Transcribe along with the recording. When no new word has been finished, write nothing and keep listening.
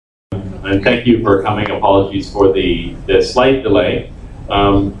and thank you for coming. Apologies for the slight delay.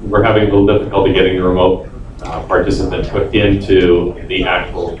 We're having a little difficulty getting the remote participants hooked into the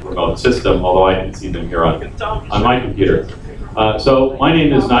actual remote system, although I can see them here on my computer. So my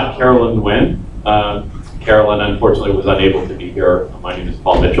name is not Carolyn Nguyen. Carolyn, unfortunately, was unable to be here. My name is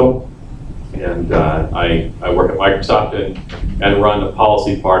Paul Mitchell, and I work at Microsoft and run the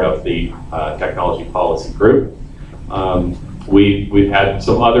policy part of the technology policy group. We've had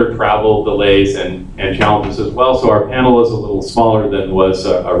some other travel delays and challenges as well, so our panel is a little smaller than was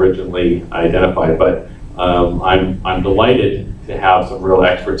originally identified, but I'm delighted to have some real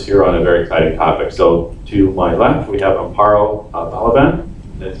experts here on a very exciting topic. So to my left, we have Amparo Balaban,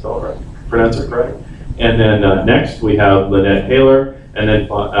 did I spell it right? Pronounce it correct? And then next we have Lynette Taylor, and then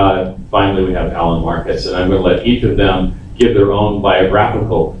finally we have Alan Marcus, and I'm going to let each of them give their own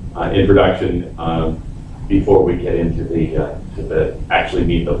biographical introduction before we get into the actually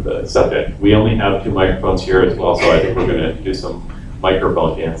meat of the subject. We only have 2 microphones here as well, so I think we're going to do some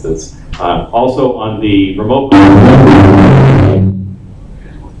microphone dances. Also on the remote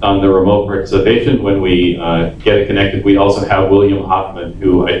participation, when we get it connected, we also have William Hoffman,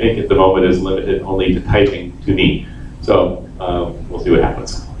 who I think at the moment is limited only to typing to me. So we'll see what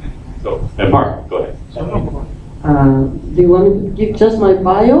happens. So, Amparo, go ahead. Do you want to give just my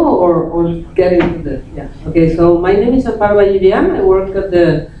bio or get into the, yeah. Okay, so my name is Amparo Balaban. I work at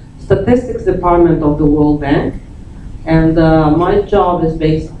the Statistics Department of the World Bank. And my job is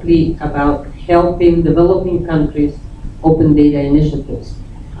basically about helping developing countries open data initiatives.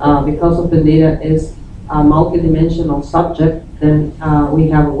 Because open data is a multidimensional subject, then we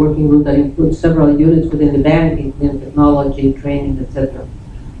have a working group that includes several units within the bank, including technology, training, etc.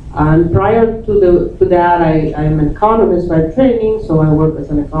 And prior to that, I'm an economist by training, so I work as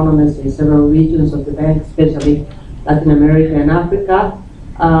an economist in several regions of the bank, especially Latin America and Africa.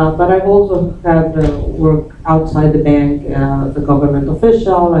 But I've also had work outside the bank as a government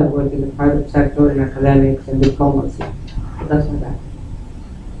official. I work in the private sector, in academics, and diplomacy. So that's my background.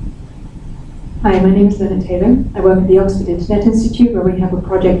 Hi, my name is Lynette Taylor. I work at the Oxford Internet Institute, where we have a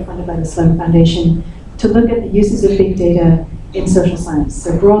project funded by the Sloan Foundation to look at the uses of big data in social science.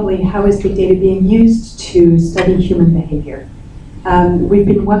 So broadly, how is big data being used to study human behavior? We've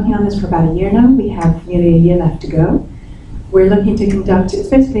been working on this for about a year now. We have nearly a year left to go. We're looking to conduct, it's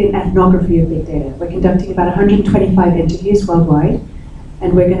basically an ethnography of big data. We're conducting about 125 interviews worldwide,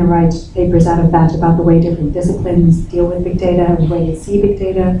 and we're going to write papers out of that about the way different disciplines deal with big data, the way they see big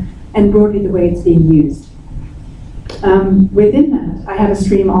data, and broadly the way it's being used. Within that, I have a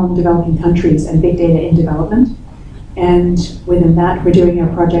stream on developing countries and big data in development. And within that, we're doing a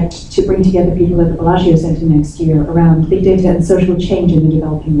project to bring together people at the Bellagio Center next year around big data and social change in the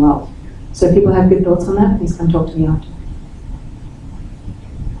developing world. So if people have good thoughts on that, please come talk to me after.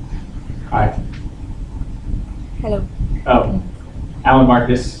 Hi. Hello. Alan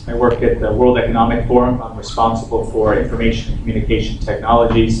Marcus. I work at the World Economic Forum. I'm responsible for information and communication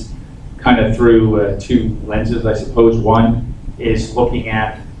technologies, kind of through 2 lenses, I suppose. One is looking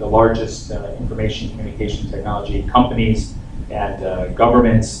at the largest information and communication technology companies and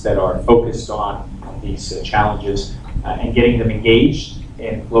governments that are focused on these challenges and getting them engaged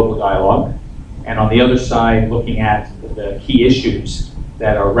in global dialogue. And on the other side, looking at the key issues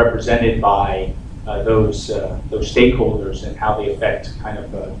that are represented by those stakeholders and how they affect kind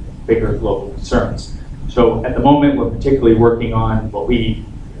of bigger global concerns. So at the moment, we're particularly working on what we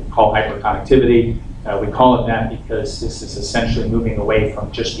call hyperconnectivity. We call it that because this is essentially moving away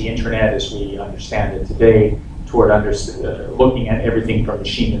from just the internet as we understand it today toward looking at everything from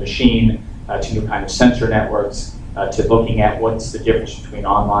machine to machine to new kind of sensor networks to looking at what's the difference between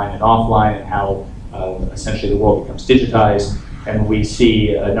online and offline and how essentially the world becomes digitized. And we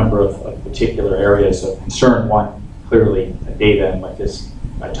see a number of particular areas of concern. One, clearly, data and what this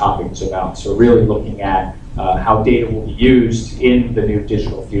topic is about. So really looking at how data will be used in the new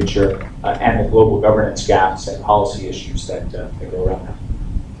digital future and the global governance gaps and policy issues that go around that.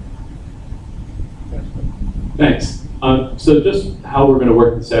 Thanks. So just how we're going to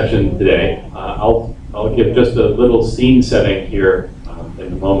work the session today, I'll give just a little scene setting here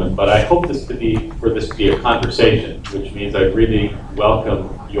in a moment, but I hope this to be a conversation, which means I really welcome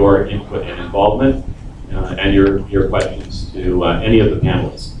your input and involvement and your questions to any of the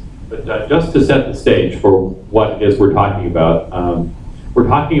panelists. But just to set the stage for what it is we're talking about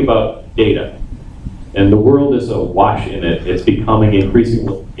data, and the world is awash in it. It's becoming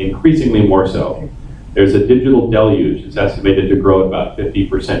increasingly more so. There's a digital deluge. It's estimated to grow at about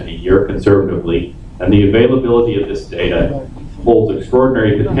 50% a year conservatively, and the availability of this data holds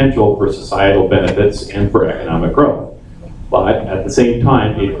extraordinary potential for societal benefits and for economic growth. But at the same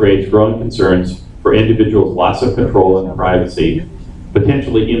time, it creates growing concerns for individuals' loss of control and privacy,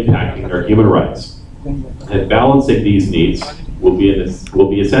 potentially impacting their human rights. And balancing these needs will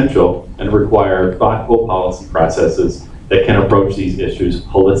be essential and require thoughtful policy processes that can approach these issues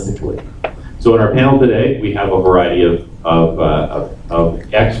holistically. So in our panel today, we have a variety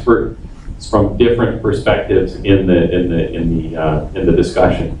of experts from different perspectives in the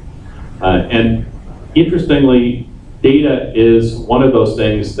discussion. And interestingly, data is one of those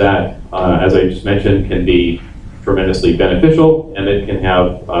things that, as I just mentioned, can be tremendously beneficial, and it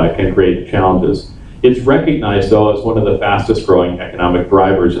can create challenges. It's recognized, though, as one of the fastest growing economic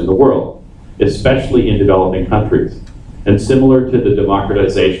drivers in the world, especially in developing countries. And similar to the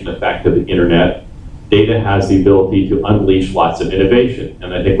democratization effect of the internet, data has the ability to unleash lots of innovation.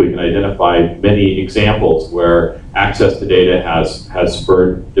 And I think we can identify many examples where access to data has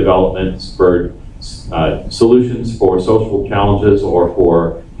spurred development, spurred solutions for social challenges or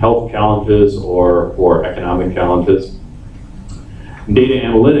for health challenges or for economic challenges. Data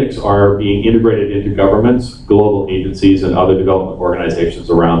analytics are being integrated into governments, global agencies, and other development organizations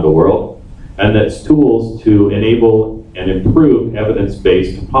around the world. And that's tools to enable and improve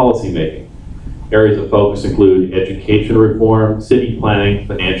evidence-based policymaking. Areas of focus include education reform, city planning,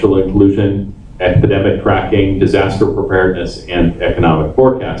 financial inclusion, epidemic tracking, disaster preparedness, and economic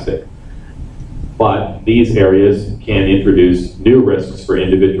forecasting. But these areas can introduce new risks for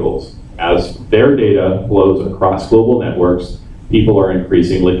individuals. As their data flows across global networks, people are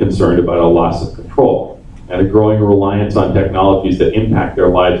increasingly concerned about a loss of control and a growing reliance on technologies that impact their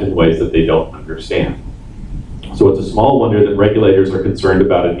lives in ways that they don't understand. So it's a small wonder that regulators are concerned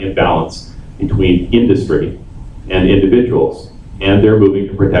about an imbalance between industry and individuals, and they're moving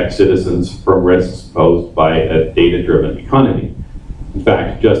to protect citizens from risks posed by a data-driven economy. In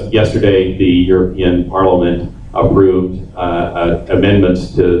fact, just yesterday, the European Parliament approved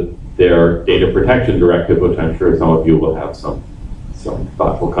amendments to their data protection directive, which I'm sure some of you will have some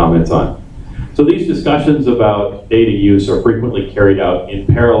thoughtful comments on. So these discussions about data use are frequently carried out in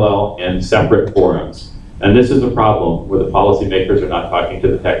parallel and separate forums. And this is a problem where the policymakers are not talking to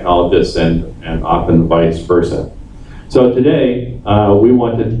the technologists and often vice versa. So today, we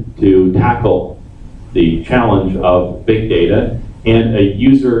wanted to tackle the challenge of big data and a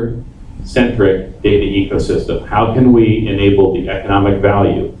user-centric data ecosystem. How can we enable the economic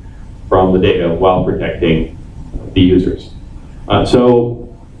value from the data while protecting the users?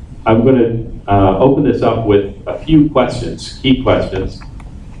 So I'm going to open this up with a few questions, key questions,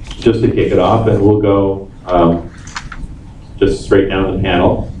 just to kick it off, and we'll go just straight down the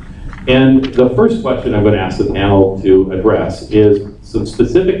panel. And the first question I'm going to ask the panel to address is some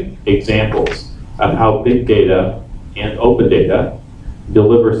specific examples of how big data and open data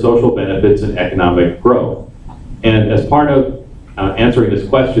deliver social benefits and economic growth. And as part of answering this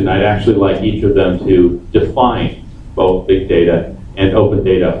question, I'd actually like each of them to define both big data and open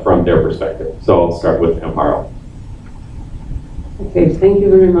data from their perspective. So I'll start with Amparo. Okay, thank you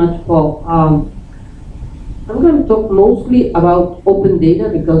very much, Paul. I'm going to talk mostly about open data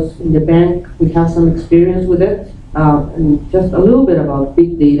because in the bank we have some experience with it, and just a little bit about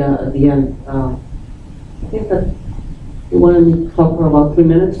big data at the end. I think that you wanted me to talk for about 3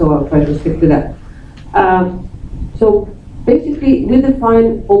 minutes, so I'll try to stick to that. So basically, we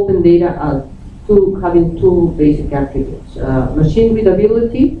define open data as having two basic attributes: machine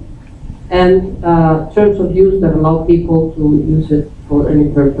readability and terms of use that allow people to use it for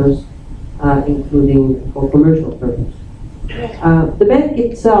any purpose, including for commercial purpose. The bank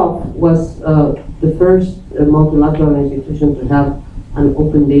itself was the first multilateral institution to have an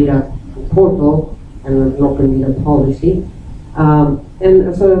open data portal and an open data policy. And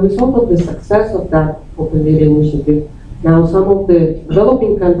as a result of the success of that open data initiative, now some of the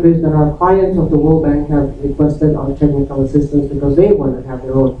developing countries that are clients of the World Bank have requested our technical assistance because they want to have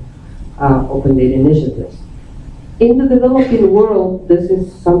their own open data initiatives. In the developing world, this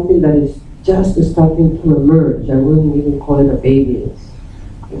is something that is just starting to emerge. I wouldn't even call it a baby.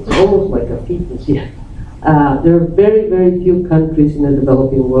 It's almost like a fetus yet. There are very, very few countries in the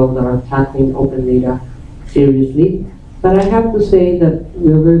developing world that are tackling open data seriously. But I have to say that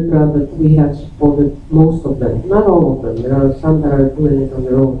we're very proud that we have supported most of them, not all of them. There are some that are doing it on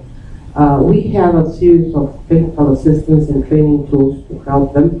their own. We have a series of technical assistance and training tools to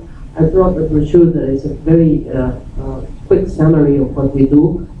help them. I brought a brochure that is a very quick summary of what we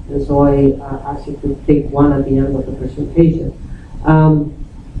do, and so I asked you to take one at the end of the presentation.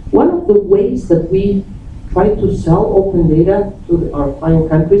 One of the ways that we try to sell open data to our client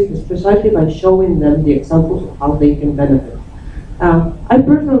countries is precisely by showing them the examples of how they can benefit. I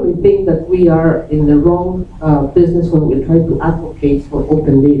personally think that we are in the wrong business when we try to advocate for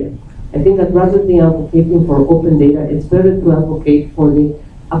open data. I think that rather than advocating for open data, it's better to advocate for the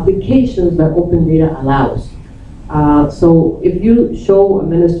applications that open data allows. So if you show a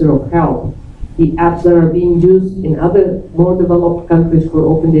Minister of Health the apps that are being used in other more developed countries where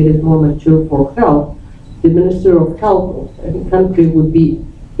open data is more mature for health, the Minister of Health of every country would be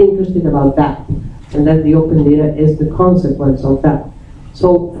interested about that, and that the open data is the consequence of that.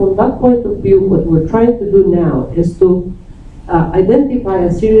 So from that point of view, what we're trying to do now is to identify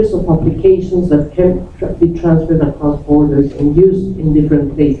a series of applications that can be transferred across borders and used in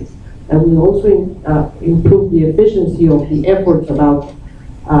different places. And we also improve the efficiency of the efforts about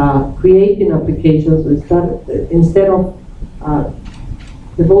creating applications instead of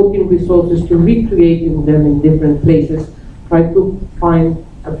devoting resources to recreating them in different places. Try to find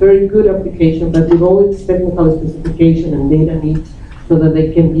a very good application, but with all its technical specification and data needs, so that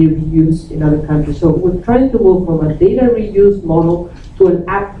they can be reused in other countries. So we're trying to move from a data reuse model to an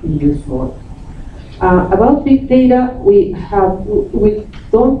app reuse model. About big data, we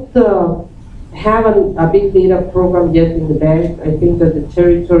don't have a big data program yet in the bank. I think that the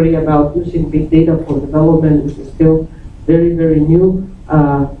territory about using big data for development is still very, very new.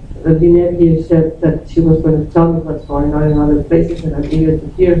 Lynette here said that she was going to tell me what's going on in other places, and I'm eager to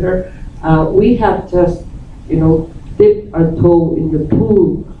hear her. We have just, dipped our toe in the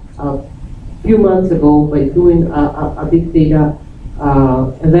pool a few months ago by doing a big data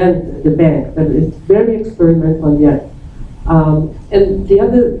event at the bank, but it's very experimental yet. And the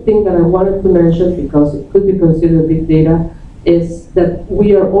other thing that I wanted to mention, because it could be considered big data, is that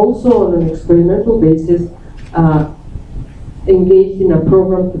we are also on an experimental basis engaged in a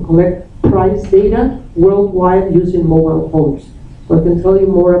program to collect price data worldwide using mobile phones. So I can tell you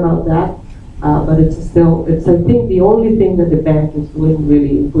more about that. But it's I think, the only thing that the bank is doing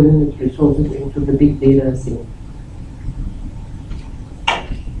really putting its resources into the big data scene.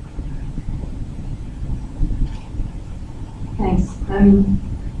 Thanks.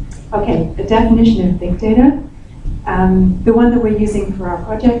 Okay, the definition of big data. The one that we're using for our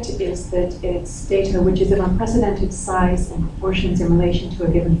project is that it's data which is of unprecedented size and proportions in relation to a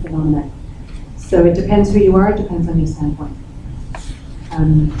given phenomenon. So it depends who you are, it depends on your standpoint.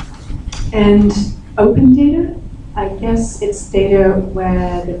 And open data, I guess it's data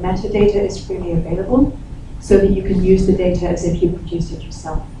where the metadata is freely available, so that you can use the data as if you produced it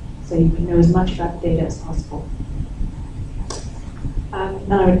yourself. So you can know as much about the data as possible.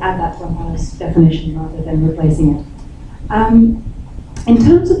 And I would add that to Ampara's definition rather than replacing it. In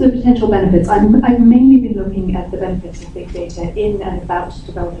terms of the potential benefits, I've mainly been looking at the benefits of big data in and about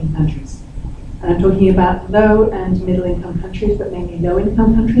developing countries. And I'm talking about low and middle income countries, but mainly low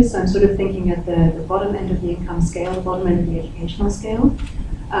income countries. So I'm sort of thinking at the bottom end of the income scale, the bottom end of the educational scale.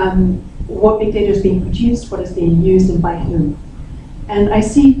 What big data is being produced, what is being used, and by whom. And I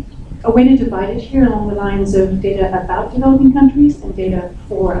see a way to divide it here along the lines of data about developing countries and data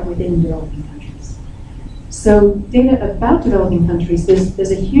for and within developing countries. So data about developing countries,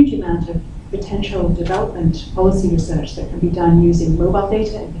 there's a huge amount of potential development policy research that can be done using mobile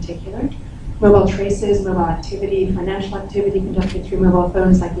data in particular. Mobile traces, mobile activity, financial activity conducted through mobile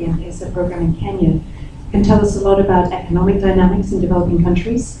phones like the M-Pesa program in Kenya can tell us a lot about economic dynamics in developing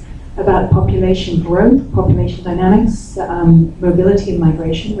countries, about population growth, population dynamics, mobility and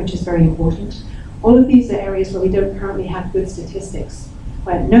migration, which is very important. All of these are areas where we don't currently have good statistics,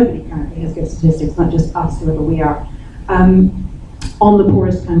 where nobody currently has good statistics, not just us, whoever we are, on the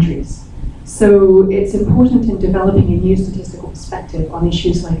poorest countries. So it's important in developing a new statistical perspective on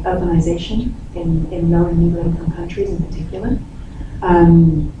issues like urbanization in low and middle income countries in particular,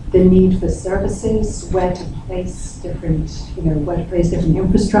 the need for services, where to place different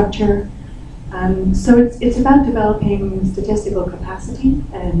infrastructure. So it's about developing statistical capacity,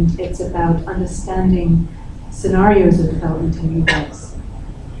 and it's about understanding scenarios of development in new ways.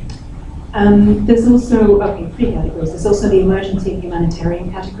 There's also, three categories. There's also the emergency and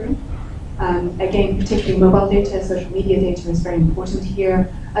humanitarian category. Again, particularly mobile data, social media data is very important here.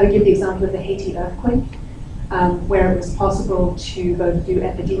 I would give the example of the Haiti earthquake, where it was possible to both do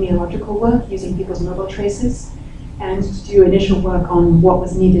epidemiological work using people's mobile traces and to do initial work on what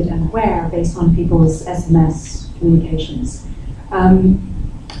was needed and where based on people's SMS communications.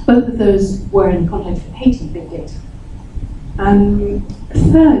 Both of those were in the context of Haiti big data.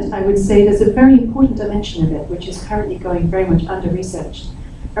 Third, I would say there's a very important dimension of it, which is currently going very much under-researched,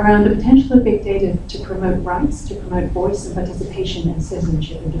 around the potential of big data to promote rights, to promote voice and participation and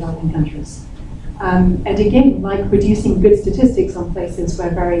citizenship in developing countries. And again, like producing good statistics on places where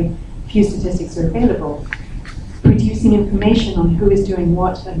very few statistics are available, producing releasing information on who is doing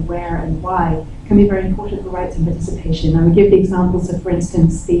what and where and why can be very important for rights and participation. I would give the examples of, for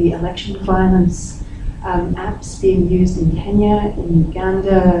instance, the election violence apps being used in Kenya, in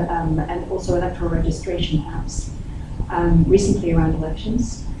Uganda, and also electoral registration apps recently around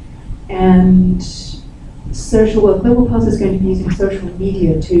elections. And Global Pulse is going to be using social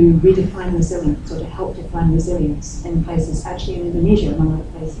media to redefine resilience, or to help define resilience in places, actually in Indonesia, among other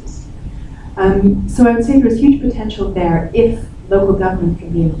places. So I would say there is huge potential there if local government can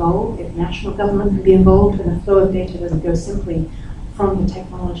be involved, if national government can be involved, and the flow of data doesn't go simply from the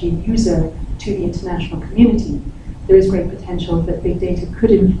technology user to the international community. There is great potential that big data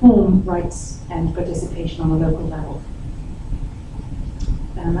could inform rights and participation on a local level.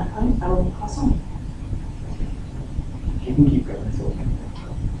 And on that point, I will pass on. You can keep going.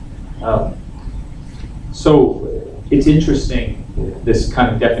 So it's interesting, this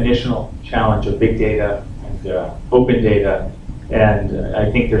kind of definitional challenge of big data and open data, and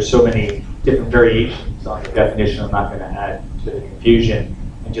I think there's so many different variations on the definition. I'm not going to add to the confusion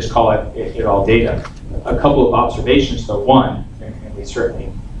and just call it all data. A couple of observations though. One, and we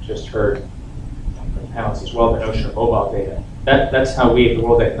certainly just heard from the panelists as well, the notion of mobile data. That's how we at the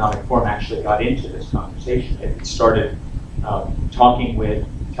World Economic Forum actually got into this conversation. It started talking with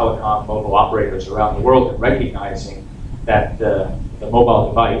telecom mobile operators around the world and recognizing that the mobile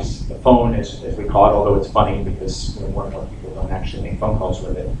device, the phone as we call it, although it's funny because more and more people don't actually make phone calls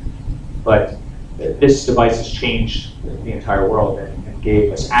with it, but this device has changed the entire world and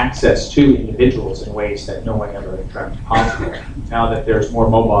gave us access to individuals in ways that no one ever dreamt possible. Now that there's more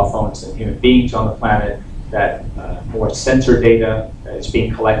mobile phones than human beings on the planet, that more sensor data is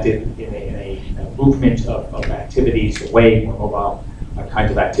being collected in a movement of activities away, more mobile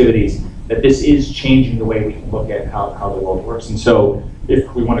kinds of activities, that this is changing the way we can look at how the world works. And so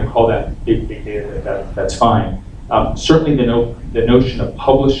if we want to call that big data, that's fine. Certainly the notion of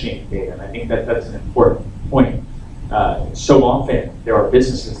publishing data, and I think that's an important point. So often there are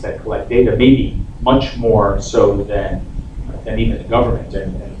businesses that collect data, maybe much more so than even the government.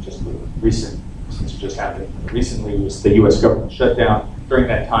 And just recent, since it just happened recently, was the US government shutdown. During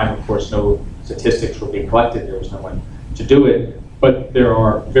that time, of course, no statistics were being collected. There was no one to do it. But there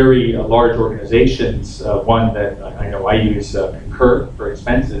are very large organizations, one that I know I use, Concur, for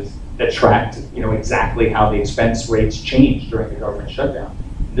expenses, that tracked exactly how the expense rates changed during the government shutdown.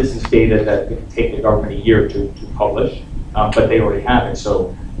 This is data that it can take the government a year to publish, but they already have it.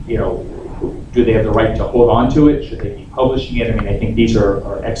 So, do they have the right to hold on to it? Should they be publishing it? I mean, I think these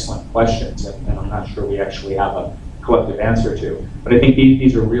are excellent questions, and I'm not sure we actually have a collective answer to. But I think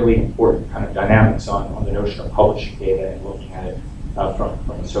these are really important kind of dynamics on the notion of publishing data and looking at it from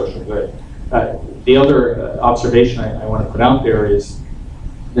a social good. The other observation I want to put out there is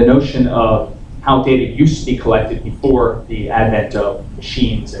the notion of how data used to be collected before the advent of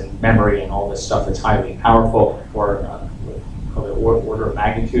machines and memory and all this stuff that's highly powerful, or order of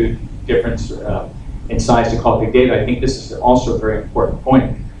magnitude difference in size to call it big data. I think this is also a very important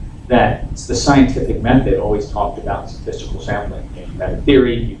point, that it's the scientific method always talked about statistical sampling. You had a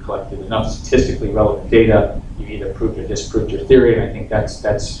theory, you collected enough statistically relevant data, you either proved or disproved your theory, and I think that's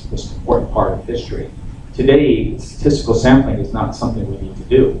the most important part of history. Today, statistical sampling is not something we need to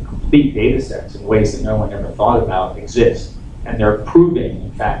do. Complete data sets in ways that no one ever thought about exist, and they're proving,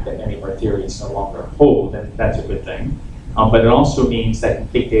 in fact, that many of our theories no longer hold, and that's a good thing. But it also means that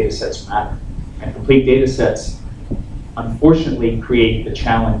complete data sets matter. And complete data sets, unfortunately, create the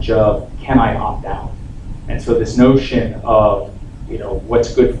challenge of, can I opt out? And so this notion of,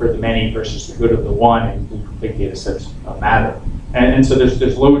 what's good for the many versus the good of the one, and complete data sets matter. And so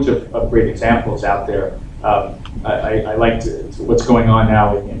there's loads of great examples out there. I liked what's going on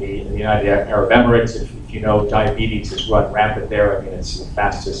now in the United Arab Emirates. If you know, diabetes has run rampant there. I mean, it's the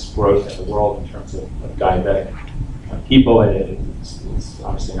fastest growth in the world in terms of diabetic people, and it's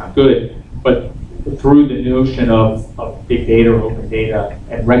obviously not good. But through the notion of big data or open data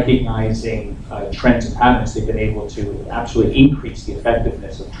and recognizing trends and patterns, they've been able to absolutely increase the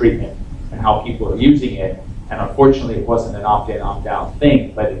effectiveness of treatment and how people are using it. And unfortunately, it wasn't an opt-in, opt-out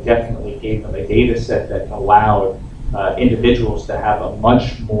thing, but it definitely gave them a data set that allowed individuals to have a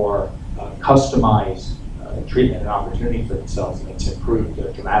much more customized treatment and opportunity for themselves. And it's improved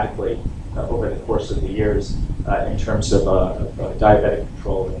dramatically over the course of the years in terms of diabetic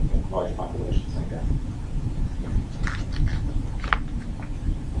control in large populations like that.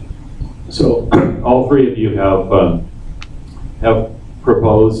 So all three of you have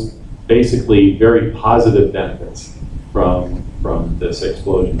proposed basically very positive benefits from this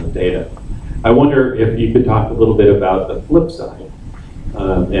explosion of data. I wonder if you could talk a little bit about the flip side,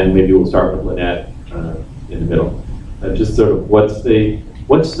 and maybe we'll start with Lynette in the middle. just sort of what's the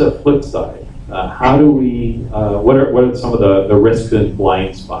flip side? How do we, what are some of the risks and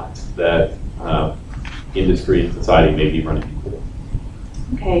blind spots that industry and society may be running into?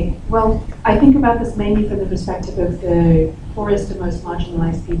 Okay, well, I think about this mainly from the perspective of the poorest and most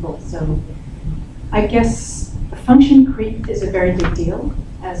marginalized people. So I guess function creep is a very big deal,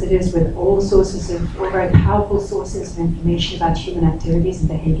 as it is with all sources of, or very powerful sources of information about human activities and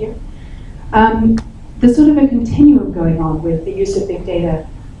behavior. There's sort of a continuum going on with the use of big data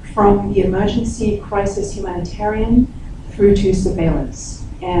from the emergency crisis humanitarian through to surveillance.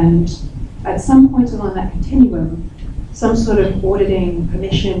 And at some point along that continuum, some sort of auditing,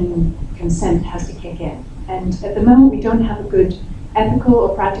 permission, consent has to kick in. And at the moment, we don't have a good ethical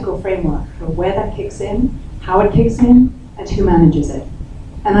or practical framework for where that kicks in, how it kicks in, and who manages it.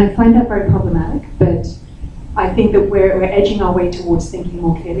 And I find that very problematic, but I think that we're edging our way towards thinking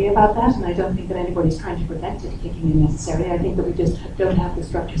more clearly about that, and I don't think that anybody's trying to prevent it kicking in necessarily. I think that we just don't have the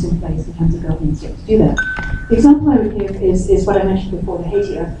structures in place in terms of governance yet to do that. The example I would give is what I mentioned before, the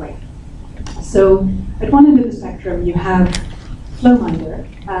Haiti earthquake. So at one end of the spectrum, you have Flowminder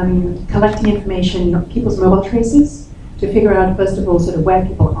collecting information, people's mobile traces, to figure out, first of all, sort of where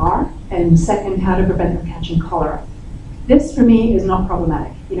people are, and second, how to prevent them catching cholera. This, for me, is not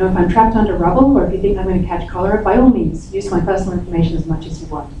problematic. You know, if I'm trapped under rubble, or if you think I'm going to catch cholera, by all means, use my personal information as much as you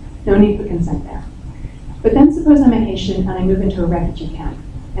want. No need for consent there. But then suppose I'm a Haitian and I move into a refugee camp.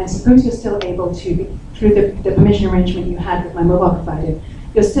 And suppose you're still able to, through the permission arrangement you had with my mobile provider,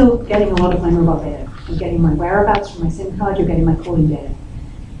 you're still getting a lot of my mobile data. You're getting my whereabouts from my SIM card, you're getting my calling data.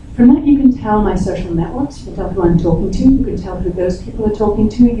 From that, you can tell my social networks, you can tell who I'm talking to, you can tell who those people are talking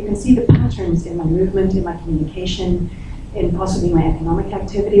to, you can see the patterns in my movement, in my communication, in possibly my economic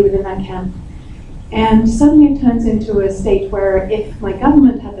activity within that camp. And suddenly it turns into a state where if my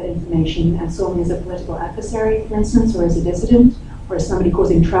government had that information and saw me as a political adversary, for instance, or as a dissident, or as somebody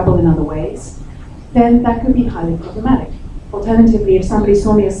causing trouble in other ways, then that could be highly problematic. Alternatively, if somebody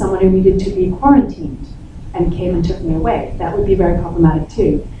saw me as someone who needed to be quarantined and came and took me away, that would be very problematic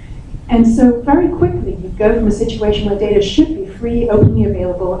too. And so very quickly, you go from a situation where data should be free, openly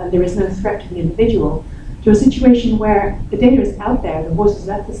available, and there is no threat to the individual, to a situation where the data is out there, the horse has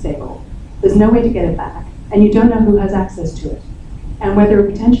left the stable, there's no way to get it back, and you don't know who has access to it, and where there are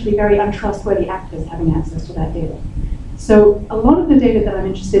potentially very untrustworthy actors having access to that data. So a lot of the data that I'm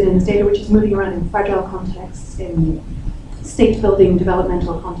interested in is data which is moving around in fragile contexts, in state-building,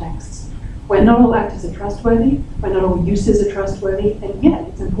 developmental contexts, where not all actors are trustworthy, where not all uses are trustworthy, and yet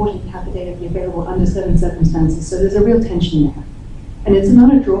it's important to have the data be available under certain circumstances. So there's a real tension there. And it's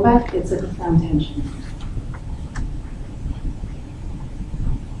not a drawback, it's a profound tension.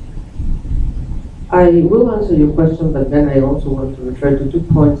 I will answer your question, but then I also want to refer to 2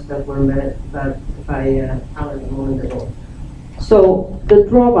 points that were made by Alan a moment ago. So the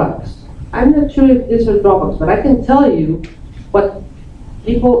drawbacks. I'm not sure if these are drawbacks, but I can tell you what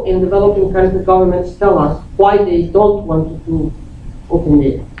people in developing country governments tell us why they don't want to do open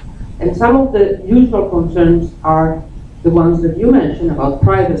data. And some of the usual concerns are the ones that you mentioned about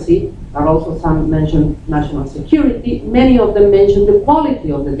privacy, but also some mention national security. Many of them mention the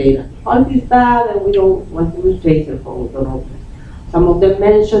quality of the data. The quality is bad and we don't want to use data for we don't open. Some of them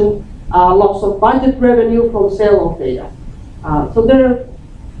mention loss of budget revenue from sale of data.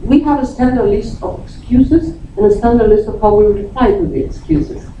 We have a standard list of excuses and a standard list of how we reply to the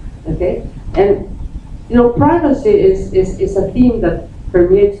excuses, okay? And, you know, privacy is a theme that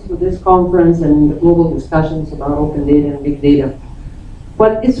permeates through this conference and the global discussions about open data and big data.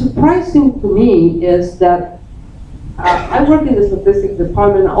 What is surprising to me is that I work in the statistics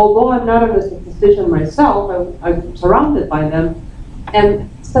department, although I'm not a statistician myself, I'm surrounded by them, and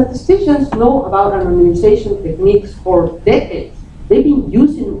statisticians know about anonymization techniques for decades. They've been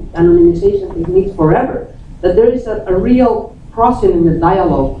using anonymization techniques forever. That there is a real crossing in the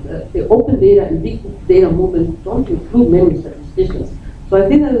dialogue. The open data and big data movement don't include many statisticians. So I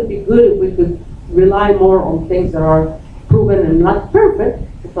think that it would be good if we could rely more on things that are proven and not perfect,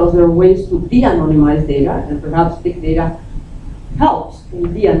 because there are ways to de-anonymize data, and perhaps big data helps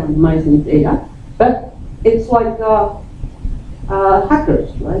in de-anonymizing data. But it's like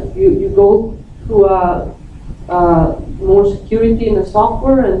hackers, right? You go through more security in the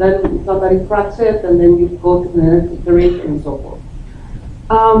software, and then somebody cracks it, and then you go to the next iteration and so forth.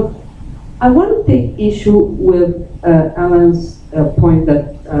 I want to take issue with Alan's point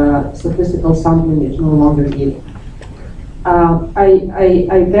that statistical sampling is no longer needed.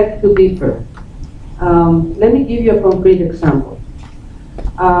 I beg to differ. Let me give you a concrete example.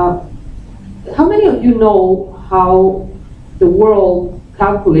 How many of you know how the world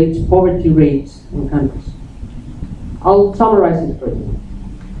calculates poverty rates in countries? I'll summarize it for you.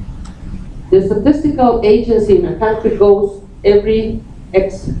 The statistical agency in a country goes every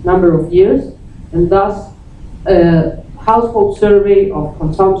X number of years and does a household survey of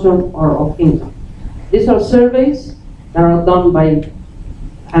consumption or of income. These are surveys that are done by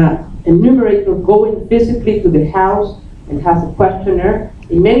an enumerator going physically to the house and has a questionnaire.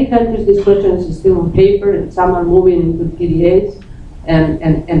 In many countries, this question is still on paper, and some are moving into PDAs,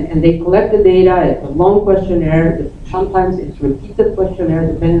 and they collect the data. It's a long questionnaire. Sometimes it's repeated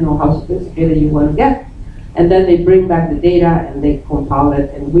questionnaire, depending on how sophisticated you want to get. And then they bring back the data and they compile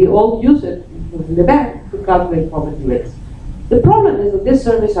it, and we all use it in the bank to calculate poverty rates. The problem is that these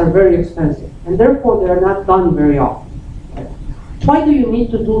surveys are very expensive, and therefore they are not done very often. Why do you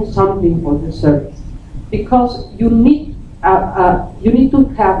need to do something for these surveys? Because you need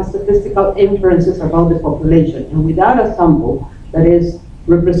to have statistical inferences about the population, and without a sample that is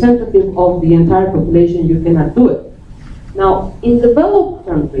representative of the entire population, you cannot do it. Now, in developed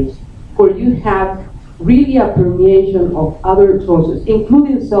countries, where you have really a permeation of other sources,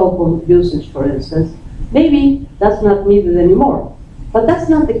 including cell phone usage, for instance, maybe that's not needed anymore. But that's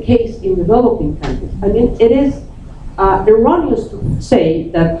not the case in developing countries. I mean, it is erroneous to say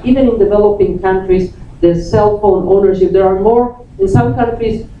that even in developing countries, the cell phone ownership, there are more, in some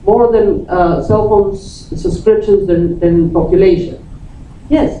countries, more than cell phone subscriptions than population.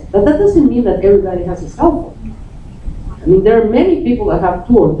 Yes, but that doesn't mean that everybody has a cell phone. I mean, there are many people that have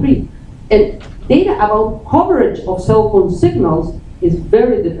 2 or 3. And data about coverage of cell phone signals is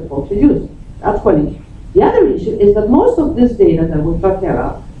very difficult to use. That's one issue. The other issue is that most of this data that we're talking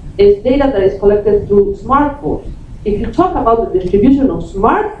about is data that is collected through smartphones. If you talk about the distribution of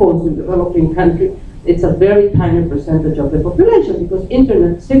smartphones in developing countries, it's a very tiny percentage of the population because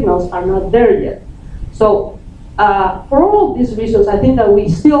internet signals are not there yet. So for all of these reasons, I think that we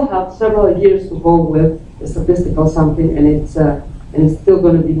still have several years to go with the statistical sampling, and it's still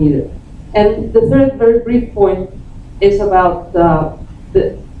going to be needed. And the third very brief point is about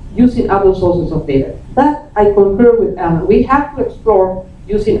the using other sources of data. That I concur with Alan. We have to explore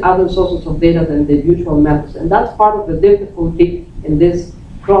using other sources of data than the usual methods, and that's part of the difficulty in this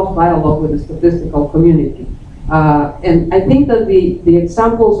cross-dialogue with the statistical community. And I think that the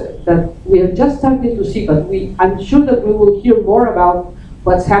examples that we are just starting to see, but I'm sure that we will hear more about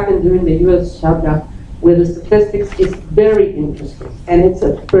what's happened during the US shutdown with the statistics is very interesting. And it's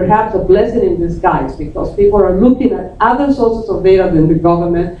perhaps a blessing in disguise because people are looking at other sources of data than the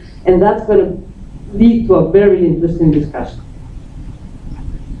government, and that's going to lead to a very interesting discussion.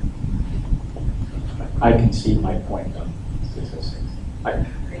 I can see my point on statistics.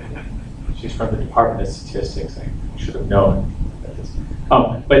 She's from the Department of Statistics. I should have known.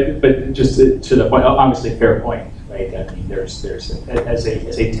 But just to the point, obviously fair point, right? I mean, there's as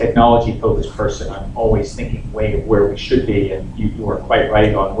a technology-focused person, I'm always thinking way of where we should be, and you are quite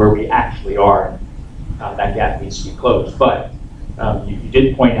right on where we actually are. That gap needs to be closed. But you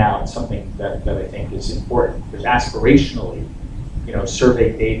did point out something that I think is important. Because aspirationally,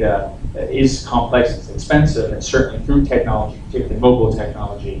 survey data is complex, it's expensive, and certainly through technology, particularly mobile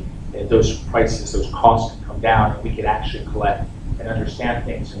technology, those prices, those costs can come down, and we can actually collect and understand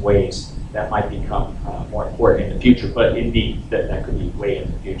things in ways that might become more important in the future. But indeed, that could be way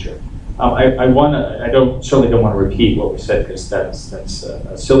in the future. I certainly don't want to repeat what we said because that's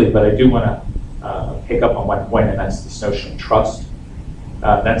silly, but I do want to pick up on one point, and that's this notion of trust.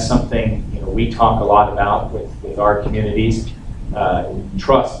 That's something we talk a lot about with our communities.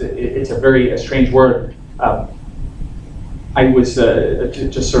 Trust, it's a very strange word. I was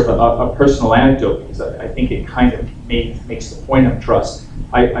just sort of a personal anecdote because I think it kind of makes the point of trust.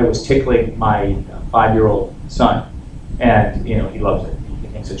 I was tickling my 5-year-old son, and he loves it. He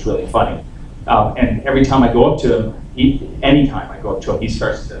thinks it's really funny. And every time I go up to him, anytime I go up to him, he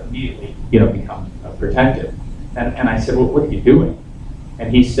starts to immediately become protective. And I said, well, what are you doing?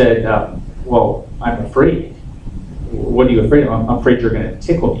 And he said, well, I'm afraid. What are you afraid of? I'm afraid you're going to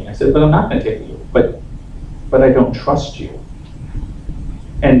tickle me. I said, but I'm not going to tickle you. But I don't trust you.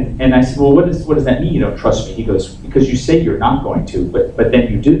 And I said, well, what does that mean, you don't trust me? He goes, because you say you're not going to, but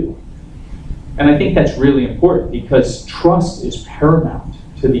then you do. And I think that's really important because trust is paramount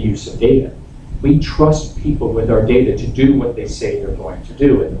to the use of data. We trust people with our data to do what they say they're going to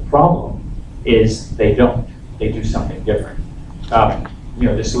do. And the problem is they don't. They do something different.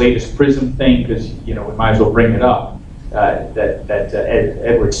 This latest PRISM thing, because we might as well bring it up, that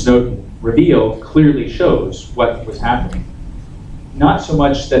Edward Snowden revealed clearly shows what was happening. Not so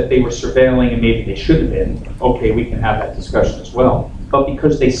much that they were surveilling and maybe they should have been. Okay, we can have that discussion as well. But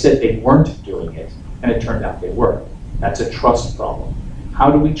because they said they weren't doing it, and it turned out they were. That's a trust problem.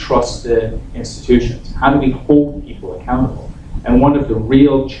 How do we trust the institutions? How do we hold people accountable? And one of the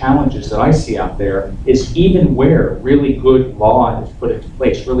real challenges that I see out there is even where really good law is put into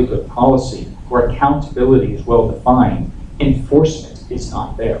place, really good policy, where accountability is well defined, enforcement is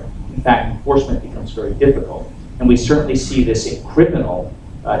not there. In fact, enforcement becomes very difficult. And we certainly see this in criminal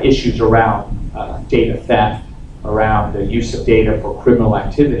issues around data theft, around the use of data for criminal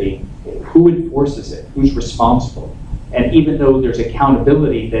activity. Who enforces it? Who's responsible? And even though there's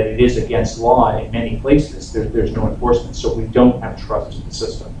accountability that it is against law in many places, there's no enforcement. So we don't have trust in the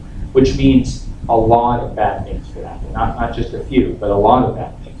system, which means a lot of bad things could happen. Not just a few, but a lot of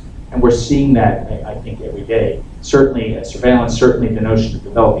bad things. And we're seeing that, I think, every day. Certainly surveillance, certainly the notion of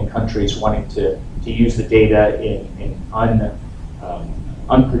developing countries wanting to use the data in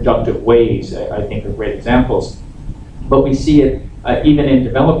unproductive ways, I think, are great examples. But we see it even in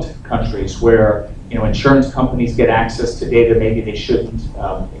developed countries where insurance companies get access to data maybe they shouldn't,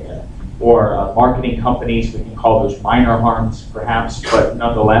 or marketing companies, we can call those minor harms perhaps, but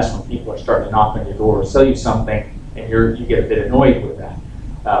nonetheless when people are starting to knock on your door or sell you something and you get a bit annoyed with that.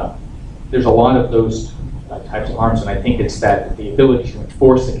 There's a lot of those types of harms, and I think it's that the ability to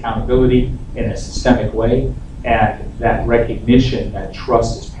enforce accountability in a systemic way and that recognition that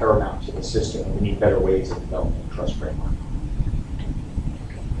trust is paramount to the system, and we need better ways of developing a trust framework.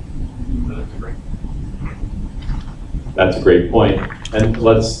 That's a great point. And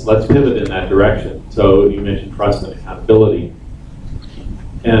let's pivot in that direction. So you mentioned trust and accountability.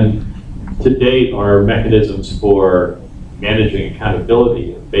 And to date, our mechanisms for managing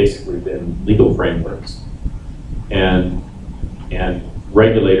accountability have basically been legal frameworks. And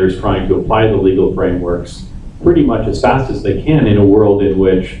regulators trying to apply the legal frameworks pretty much as fast as they can in a world in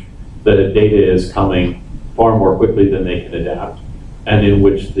which the data is coming far more quickly than they can adapt, and in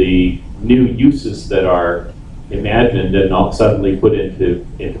which the new uses that are imagined and not suddenly put into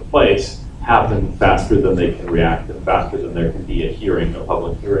place happen faster than they can react and faster than there can be a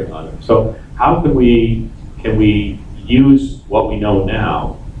public hearing on them. So how can we use what we know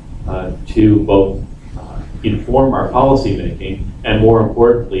now to both inform our policy making and, more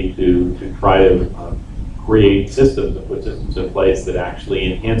importantly, to try to create systems and put systems in place that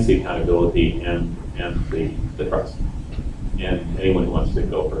actually enhance the accountability and the trust? And anyone who wants to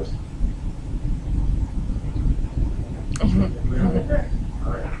go first.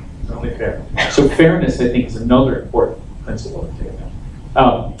 All right. It's only fair. So fairness, I think, is another important principle to take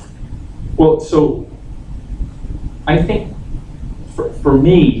about. Well, so I think for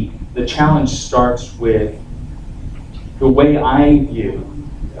me, the challenge starts with the way I view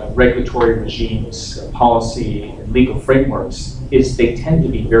regulatory regimes, policy, and legal frameworks is they tend to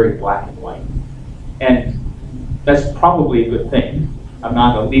be very black and white. And that's probably a good thing. I'm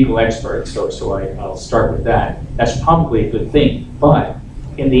not a legal expert, so I'll start with that. That's probably a good thing. But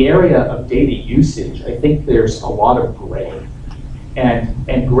in the area of data usage, I think there's a lot of gray.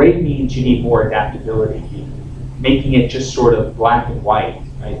 And gray means you need more adaptability. Making it just sort of black and white,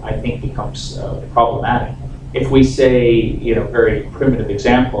 I think becomes problematic. If we say, very primitive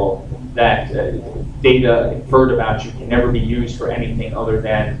example, that data inferred about you can never be used for anything other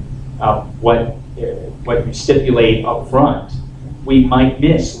than what you stipulate up front, we might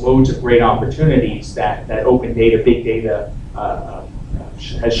miss loads of great opportunities that open data, big data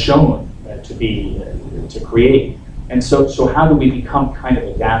has shown to create. And so how do we become kind of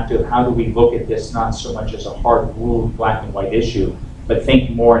adaptive? How do we look at this not so much as a hard-ruled black and white issue, but think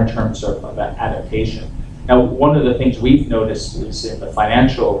more in terms of adaptation? Now, one of the things we've noticed is in the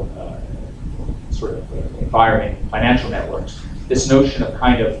financial sort of environment, financial networks, this notion of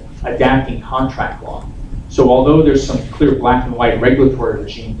kind of adapting contract law. So although there's some clear black and white regulatory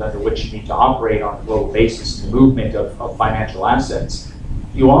regimes under which you need to operate on a global basis in the movement of financial assets,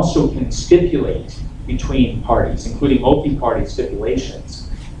 you also can stipulate between parties, including multi-party stipulations,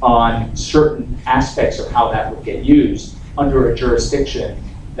 on certain aspects of how that would get used under a jurisdiction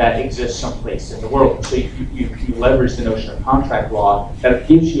that exists someplace in the world. So you leverage the notion of contract law that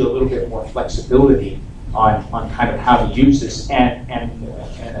gives you a little bit more flexibility on kind of how to use this and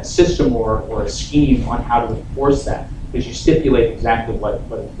a system or a scheme on how to enforce that, because you stipulate exactly what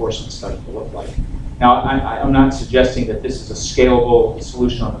enforcement starts to look like. Now, I'm not suggesting that this is a scalable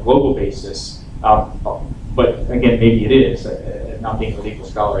solution on a global basis, but again, maybe it is. Not being a legal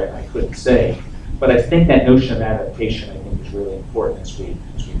scholar, I couldn't say. But I think that notion of adaptation, I think, is really important as we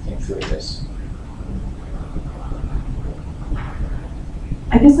think through this.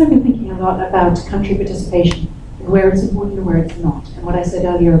 I guess I've been thinking a lot about country participation, and where it's important and where it's not. And what I said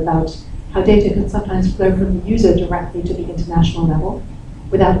earlier about how data can sometimes flow from the user directly to the international level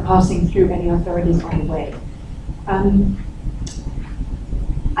without passing through any authorities on the way.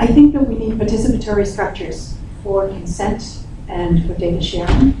 I think that we need participatory structures for consent and for data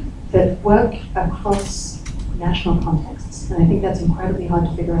sharing that work across national contexts. And I think that's incredibly hard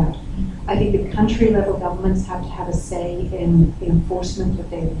to figure out. I think the country level governments have to have a say in the enforcement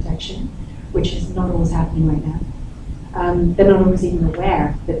of data protection, which is not always happening right now. They're not always even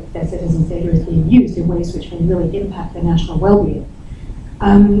aware that their citizens' data is being used in ways which may really impact their national well-being.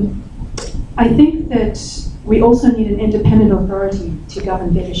 I think that we also need an independent authority to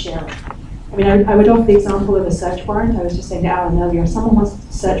govern data sharing. I mean, I would offer the example of a search warrant. I was just saying to Alan earlier, if someone wants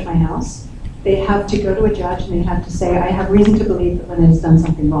to search my house, they have to go to a judge and they have to say, I have reason to believe that Lynette has done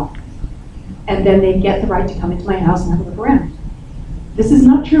something wrong. And then they get the right to come into my house and have a look around. This is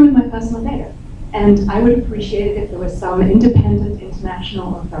not true with my personal data. And I would appreciate it if there was some independent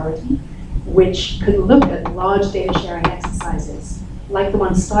international authority which could look at large data sharing exercises, like the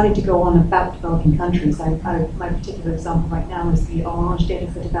ones starting to go on about developing countries. My particular example right now is the Orange Data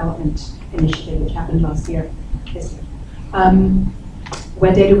for Development initiative, which happened this year,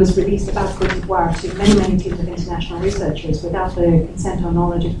 where data was released about Cote d'Ivoire to many, many teams of international researchers without the consent or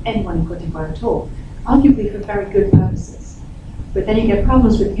knowledge of anyone in Cote d'Ivoire at all, arguably for very good purposes. But then you get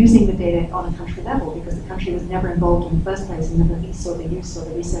problems with using the data on a country level because the country was never involved in the first place and never at least saw the use or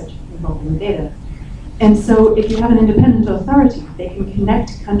the research involved in the data. And so if you have an independent authority, they can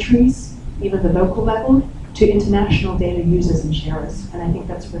connect countries, even the local level, to international data users and sharers. And I think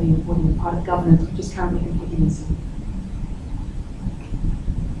that's a really important part of governance, which is currently completely missing.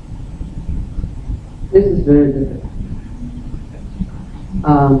 This is very difficult.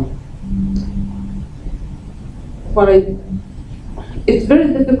 It's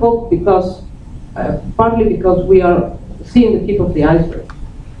very difficult because, partly because we are seeing the tip of the iceberg.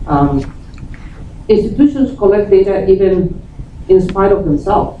 Institutions collect data even in spite of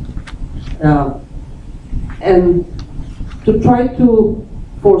themselves. And to try to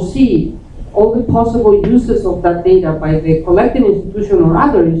foresee all the possible uses of that data by the collecting institution or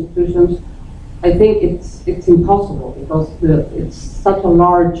other institutions, I think it's impossible because it's such a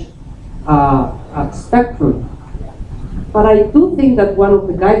large spectrum. But I do think that one of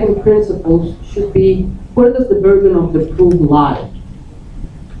the guiding principles should be, where does the burden of the proof lie?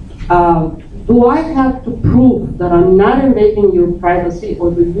 Do I have to prove that I'm not invading your privacy,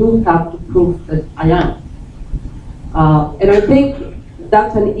 or do you have to prove that I am? And I think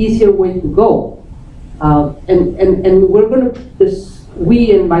that's an easier way to go. And we're going to,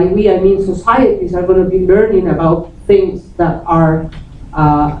 we, and by we I mean societies, are going to be learning about things that are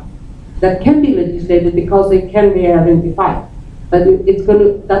that can be legislated because they can be identified. But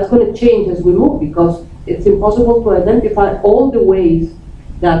that's going to change as we move, because it's impossible to identify all the ways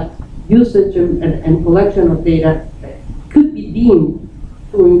that usage and collection of data could be deemed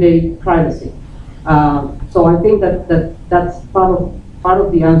to invade privacy. So I think that's part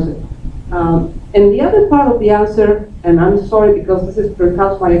of the answer. And the other part of the answer, and I'm sorry because this is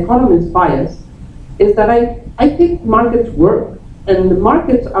perhaps my economist bias, is that I think markets work, and the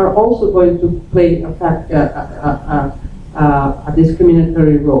markets are also going to play a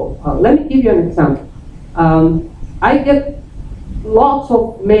discriminatory role. Let me give you an example. I get lots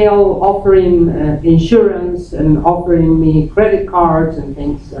of mail offering insurance and offering me credit cards and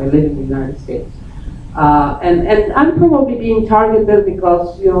things. I live in the United States. And I'm probably being targeted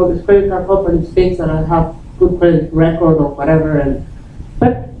because, you know, this credit card company thinks that I have good credit record or whatever.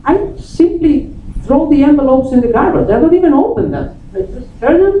 But I simply throw the envelopes in the garbage. I don't even open them. I just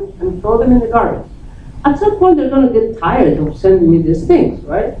turn them and throw them in the garbage. At some point, they're going to get tired of sending me these things,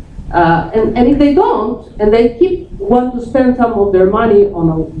 right? And if they don't, and they want to spend some of their money on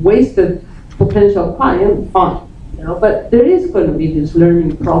a wasted potential client, fine. You know, but there is going to be this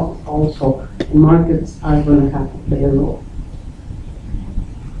learning process also, and markets are going to have to play a role.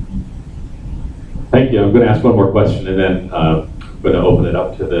 Thank you. I'm going to ask one more question, and then I'm going to open it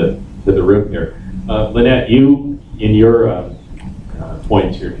up to the room here. Lynette, you, in your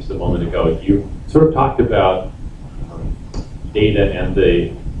points here just a moment ago, you sort of talked about data and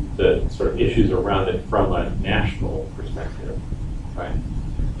the sort of issues around it from a national perspective, right?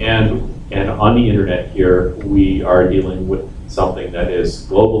 And on the internet here, we are dealing with something that is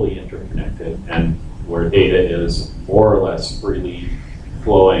globally interconnected and where data is more or less freely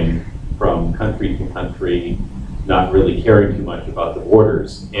flowing from country to country, not really caring too much about the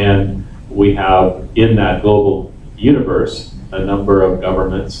borders. And we have, in that global universe, a number of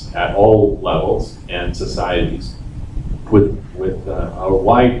governments at all levels and societies with a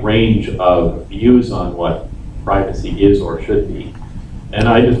wide range of views on what privacy is or should be. And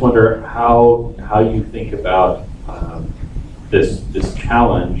I just wonder how you think about this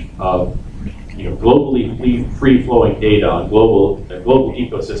challenge of globally free-flowing data on a global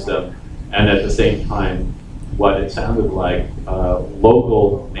ecosystem, and at the same time, what it sounded like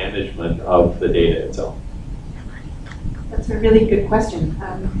local management of the data itself? That's a really good question.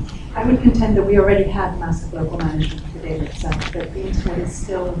 I would contend that we already have massive local management of the data itself, that the internet is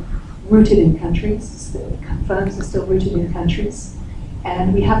still rooted in countries, firms are still rooted in countries,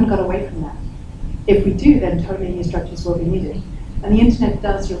 and we haven't got away from that. If we do, then totally new structures will be needed. And the internet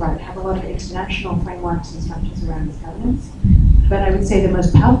does, you're right, have a lot of international frameworks and structures around its governance. But I would say the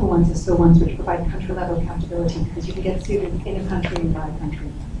most powerful ones are still ones which provide country-level accountability, because you can get sued in a country and by a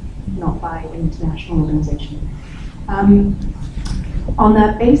country, not by an international organization. On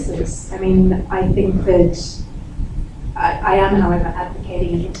that basis, I mean, I think that I am, however,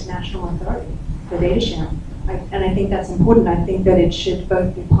 advocating an international authority for data sharing. And I think that's important. I think that it should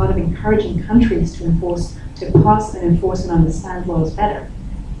both be part of encouraging countries to pass and enforce and understand laws better.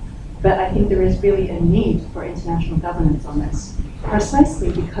 But I think there is really a need for international governance on this,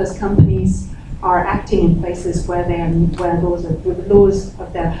 precisely because companies are acting in places where laws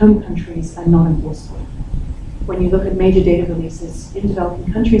of their home countries are not enforceable. When you look at major data releases in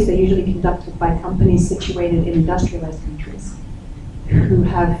developing countries, they're usually conducted by companies situated in industrialized countries who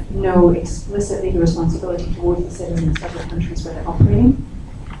have no explicit legal responsibility towards the citizens of the countries where they're operating,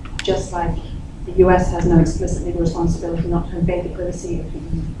 just like the US has no explicit legal responsibility not to invade the privacy of the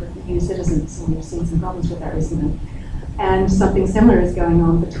EU citizens, and we've seen some problems with that recently. And something similar is going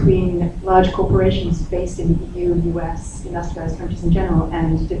on between large corporations based in the EU, US, industrialized countries in general,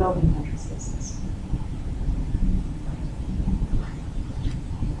 and developing country citizens.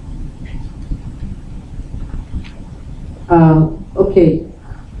 Okay.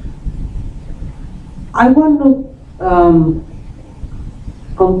 I want to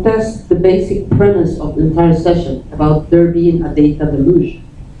contest the basic premise of the entire session about there being a data deluge.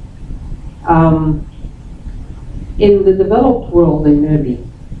 In the developed world, they may be,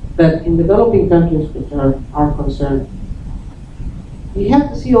 but in developing countries which are concerned, we have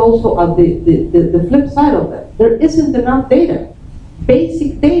to see also the flip side of that. There isn't enough data,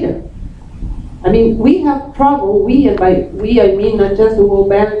 basic data. I mean, we have trouble, and by we I mean not just the World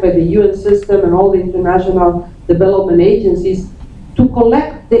Bank, but the UN system and all the international development agencies, to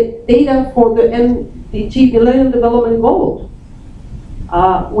collect the data for the MDG, Millennium Development Goals.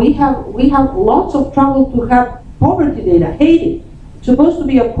 We have lots of trouble to have poverty data. Haiti, supposed to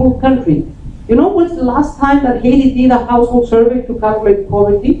be a poor country. You know what's the last time that Haiti did a household survey to calculate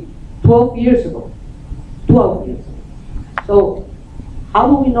poverty? 12 years ago. 12 years ago. So, how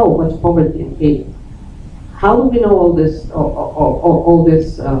do we know what's poverty in Haiti? How do we know all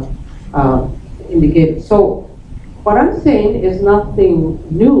this indicators? So what I'm saying is nothing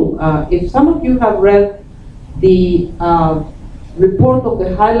new. If some of you have read the report of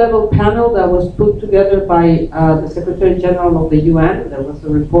the high-level panel that was put together by the Secretary General of the UN, there was a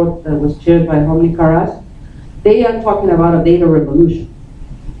report that was chaired by Homli Karas, they are talking about a data revolution.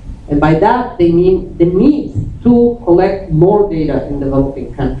 And by that, they mean the need to collect more data in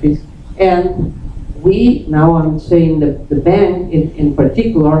developing countries. And we, now I'm saying that the bank in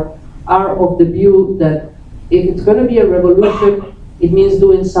particular, are of the view that if it's going to be a revolution, it means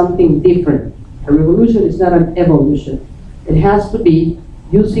doing something different. A revolution is not an evolution. It has to be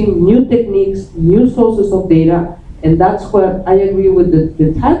using new techniques, new sources of data, and that's what I agree with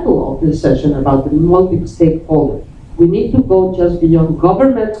the title of this session about the multi-stakeholder. We need to go just beyond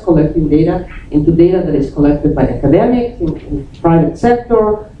governments collecting data into data that is collected by academics, in private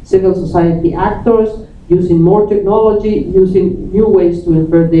sector, civil society actors, using more technology, using new ways to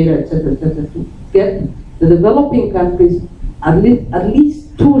infer data, etc., to get the developing countries at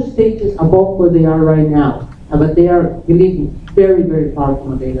least 2 stages above where they are right now. But they are, believe me, very, very far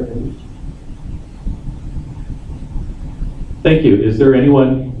from a data revolution. Thank you. Is there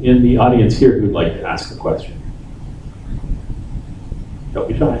anyone in the audience here who'd like to ask a question? Don't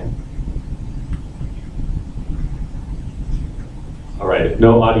be shy. All right, if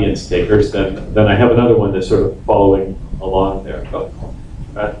no audience takers, then I have another one that's sort of following along there. Oh,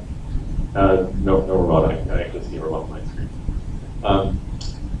 no remote. I actually see a remote on my screen.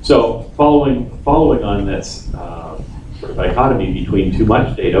 So following on this sort of dichotomy between too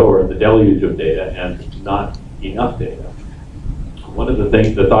much data or the deluge of data and not enough data, one of the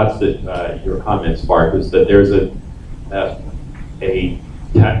thoughts that your comments sparked was that there's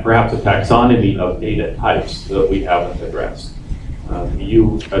perhaps a taxonomy of data types that we haven't addressed.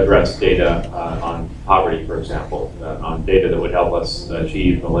 You addressed data on poverty, for example, on data that would help us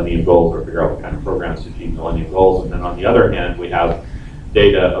achieve Millennium Goals or figure out what kind of programs to achieve Millennium Goals. And then on the other hand, we have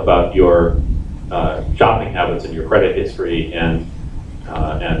data about your shopping habits and your credit history and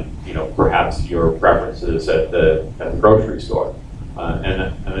perhaps your preferences at the grocery store. And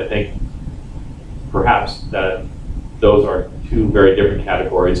I think perhaps that those are two very different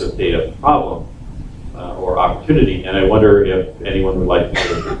categories of data problem or opportunity. And I wonder if anyone would like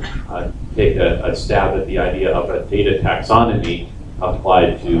to take a stab at the idea of a data taxonomy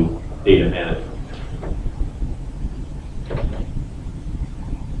applied to data management.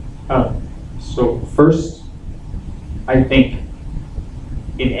 So first, I think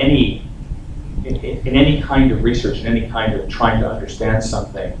in any kind of research, in any kind of trying to understand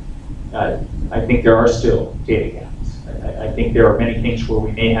something, I think there are still data gaps. I think there are many things where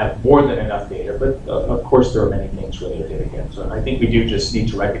we may have more than enough data, but of course there are many things where there are data gaps. So I think we do just need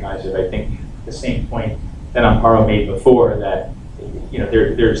to recognize it. I think the same point that Amparo made before, that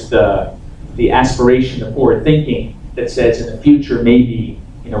there's the aspiration of forward thinking that says in the future maybe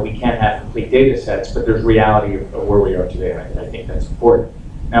we can't have complete data sets, but there's reality of where we are today, and I think that's important.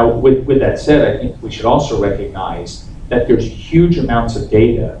 Now, with that said, I think we should also recognize that there's huge amounts of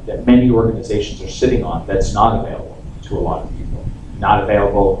data that many organizations are sitting on that's not available to a lot of people, not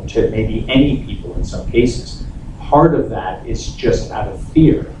available to maybe any people in some cases. Part of that is just out of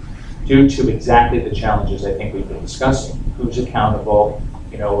fear, due to exactly the challenges I think we've been discussing. Who's accountable?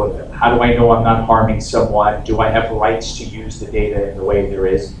 How do I know I'm not harming someone? Do I have rights to use the data in the way there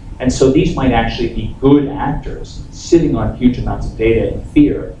is? And so these might actually be good actors sitting on huge amounts of data in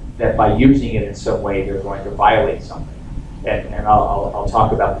fear that by using it in some way they're going to violate something. And I'll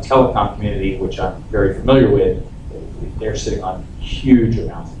talk about the telecom community, which I'm very familiar with. They're sitting on huge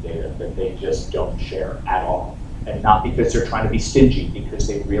amounts of data that they just don't share at all. And not because they're trying to be stingy, because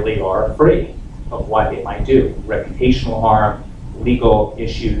they really are afraid of what it might do. Reputational harm, legal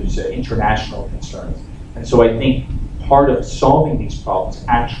issues, international concerns. And so I think part of solving these problems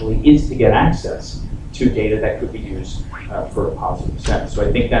actually is to get access to data that could be used for a positive sense. So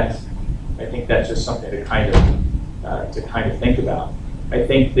I think that's just something to kind of think about. I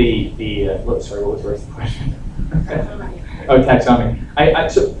think sorry, what was the rest of the question? Oh,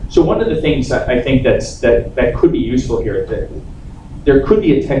 taxonomy. So one of the things that I think that could be useful here, that there could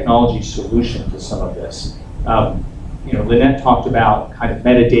be a technology solution to some of this. Lynette talked about kind of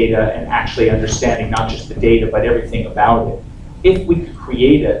metadata and actually understanding not just the data, but everything about it. If we could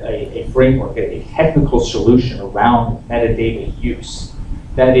create a framework, a technical solution around metadata use,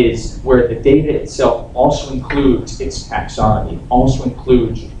 that is where the data itself also includes its taxonomy, also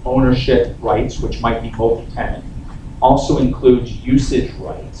includes ownership rights, which might be multi-tenant, also includes usage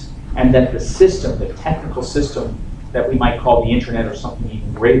rights, and that the system, the technical system that we might call the internet or something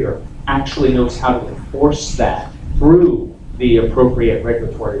even greater, actually knows how to enforce that through the appropriate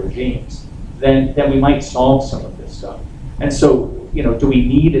regulatory regimes, then we might solve some of this stuff. And so, do we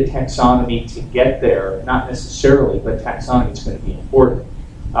need a taxonomy to get there? Not necessarily, but taxonomy is going to be important.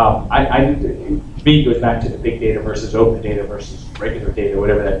 To me, it goes back to the big data versus open data versus regular data,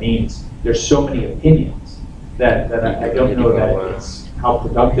 whatever that means. There's so many opinions that I don't know that it's how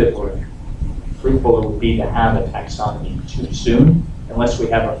productive or fruitful it would be to have a taxonomy too soon, unless we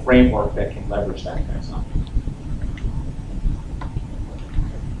have a framework that can leverage that taxonomy.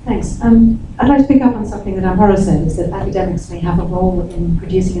 Thanks. I'd like to pick up on something that Amparo said, is that academics may have a role in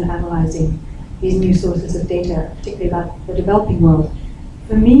producing and analyzing these new sources of data, particularly about the developing world.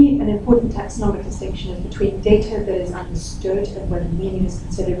 For me, an important taxonomic distinction is between data that is understood and where the meaning is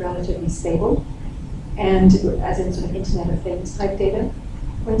considered relatively stable, and as in sort of Internet of Things type data,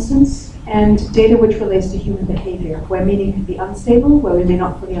 for instance, and data which relates to human behavior, where meaning can be unstable, where we may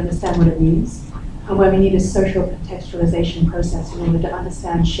not fully understand what it means, and where we need a social contextualization process in order to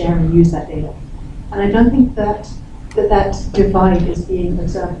understand, share, and use that data. And I don't think that divide is being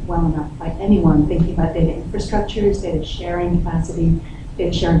observed well enough by anyone thinking about data infrastructures, data sharing capacity,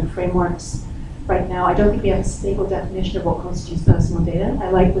 data sharing frameworks. Right now, I don't think we have a stable definition of what constitutes personal data.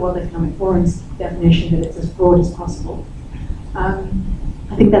 I like the World Economic Forum's definition that it's as broad as possible.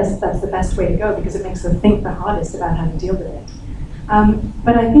 I think that's the best way to go, because it makes us think the hardest about how to deal with it.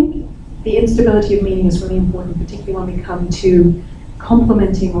 But I think the instability of meaning is really important, particularly when we come to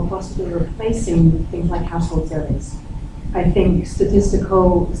complementing or possibly replacing things like household surveys. I think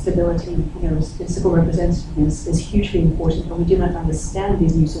statistical stability, statistical representativeness is hugely important, but we do not understand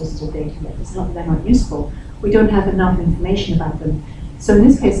these new sources of data yet. It's not that they're not useful. We don't have enough information about them. So in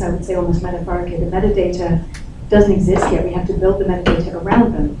this case, I would say almost metaphorically, the metadata doesn't exist yet. We have to build the metadata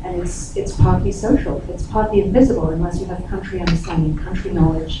around them, and it's partly social. It's partly invisible unless you have country understanding, country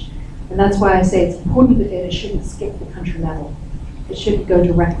knowledge. And that's why I say it's important that data shouldn't skip the country level. It shouldn't go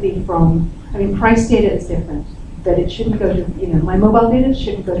directly from, price data is different, but it shouldn't go to, my mobile data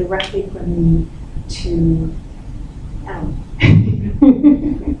shouldn't go directly from me to Alan.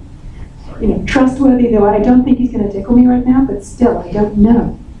 trustworthy though I don't think he's going to tickle me right now, but still, I don't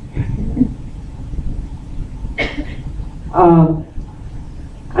know.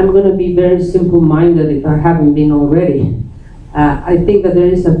 I'm going to be very simple-minded if I haven't been already. I think that there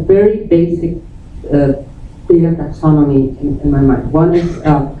is a very basic data taxonomy in my mind. One is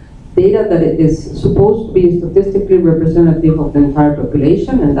data that is supposed to be statistically representative of the entire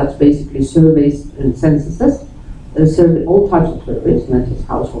population, and that's basically surveys and censuses. Survey, all types of surveys, not just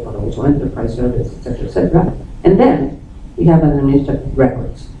household, but also enterprise surveys, etc., etc. And then we have administrative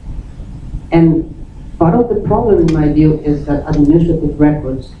records. And part of the problem, in my view, is that administrative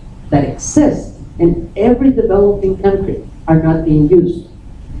records that exist in every developing country are not being used.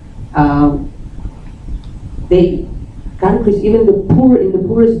 Countries, even the poor, in the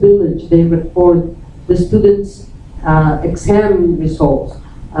poorest village, they record the students' exam results,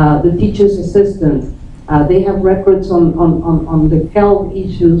 the teacher's assistant. They have records on the health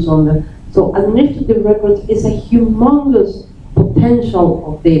issues, so administrative records is a humongous potential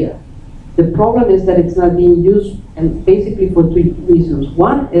of data. The problem is that it's not being used, and basically for three reasons.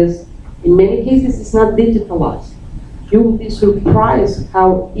 One is, in many cases, it's not digitalized. You will be surprised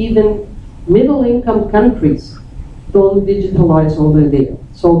how even middle-income countries don't digitalize all their data.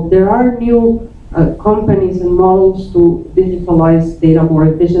 So there are new companies and models to digitalize data more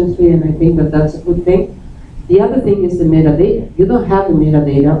efficiently, and I think that that's a good thing. The other thing is the metadata. You don't have the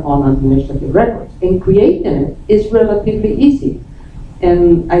metadata on administrative records, and creating it is relatively easy.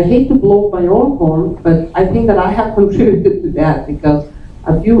 And I hate to blow my own horn, but I think that I have contributed to that, because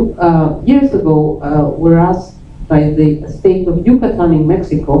a few years ago, we're asked by the state of Yucatan in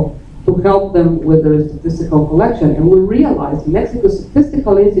Mexico to help them with their statistical collection. And we realized Mexico's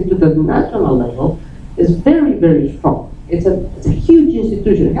Statistical Institute at the national level is very, very strong. It's a huge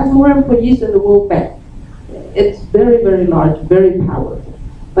institution. It has more employees than the World Bank. It's very, very large, very powerful.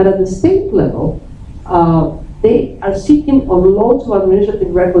 But at the state level, they are seeking on loads of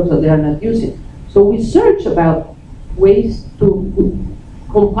administrative records that they are not using. So we search about ways to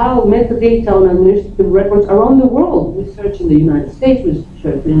compile metadata on administrative records around the world. We searched in the United States, we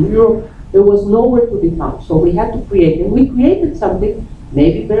searched in Europe. There was nowhere to be found. So we had to create, and we created something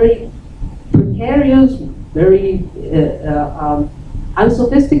maybe very precarious, very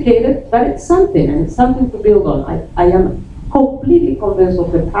unsophisticated, but it's something, and it's something to build on. I am completely convinced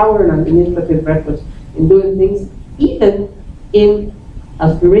of the power in administrative records in doing things, even in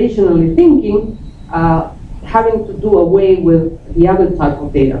aspirationally thinking, having to do away with the other type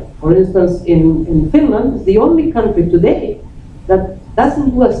of data. For instance, in Finland, it's the only country today that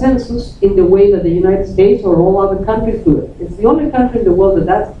doesn't do a census in the way that the United States or all other countries do it. It's the only country in the world that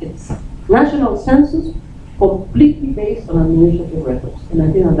does its national census completely based on administrative records. And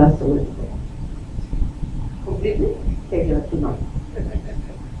I think that that's the way to go. Completely? Take it to mind.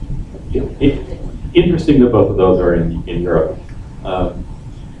 Interesting that both of those are in Europe.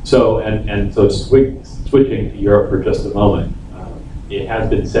 So switching to Europe for just a moment, it has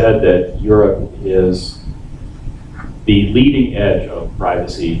been said that Europe is the leading edge of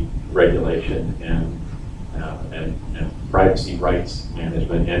privacy regulation and privacy rights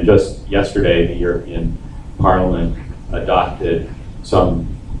management. And just yesterday, the European Parliament adopted some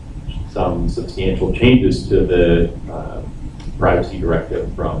substantial changes to the privacy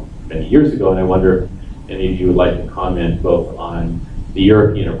directive from many years ago. And I wonder if any of you would like to comment both on the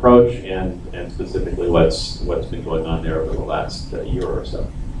European approach and specifically what's been going on there over the last year or so,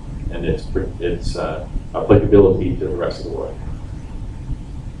 and its applicability to the rest of the world.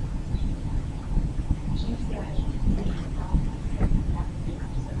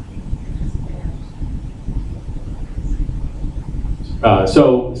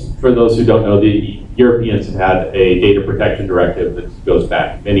 So, for those who don't know, the Europeans have had a data protection directive that goes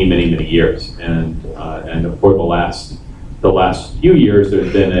back many, many, many years, and for the last few years,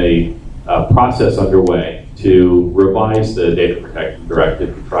 there's been a process underway to revise the data protection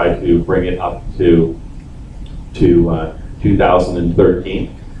directive to try to bring it up to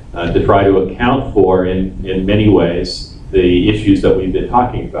 2013, to try to account for, in many ways, the issues that we've been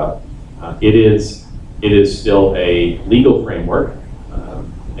talking about. It is still a legal framework,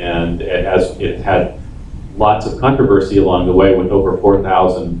 and it had lots of controversy along the way, with over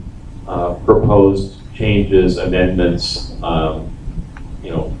 4,000 proposed changes, amendments,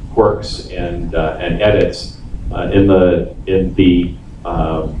 quirks and edits. In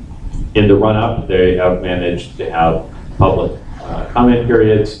the run-up, they have managed to have public comment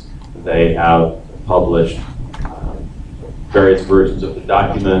periods. They have published various versions of the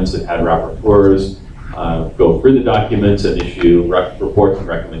documents that had rapporteurs go through the documents and issue reports and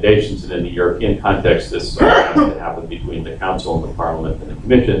recommendations. And in the European context, this has to happen between the Council and the Parliament and the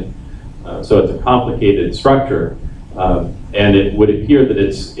Commission. So it's a complicated structure, and it would appear that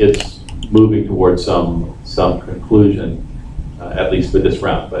it's moving towards some conclusion, at least for this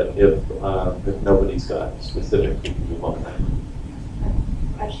round. But if nobody's got specifics, we can move on.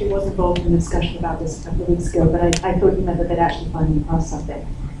 I actually was involved in a discussion about this a couple of weeks ago, but I thought you meant that they'd actually finally passed something.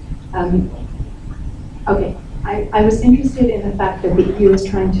 Okay, I was interested in the fact that the EU is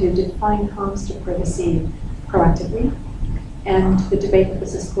trying to define harms to privacy proactively, and the debate that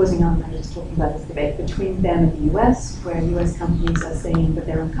this is causing on, I was just talking about this debate between them and the US, where US companies are saying that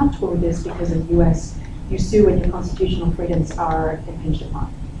they're uncomfortable with this because in the US, you sue when your constitutional freedoms are impinged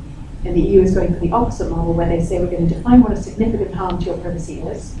upon. And the EU is going for the opposite model, where they say we're going to define what a significant harm to your privacy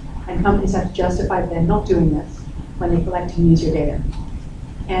is, and companies have to justify that they're not doing this when they collect and use your data.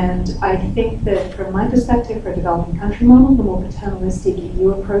 And I think that from my perspective, for a developing country model, the more paternalistic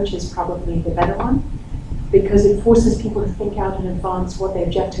EU approach is probably the better one, because it forces people to think out in advance what they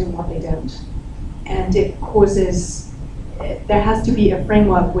object to and what they don't. And it causes, there has to be a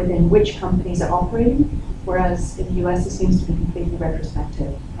framework within which companies are operating, whereas in the US it seems to be completely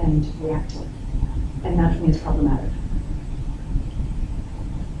retrospective and reactive. And that for me is problematic.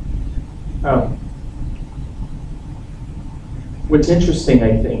 What's interesting,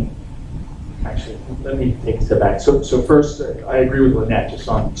 I think, actually, let me take a step back. So first, I agree with Lynette just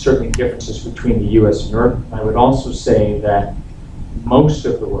on certainly differences between the US and Europe. I would also say that most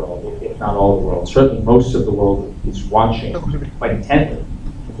of the world, if not all the world, certainly most of the world is watching quite intently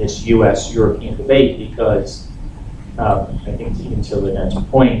this US-European debate because I think even to Lynette's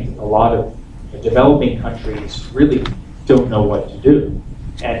point, a lot of the developing countries really don't know what to do.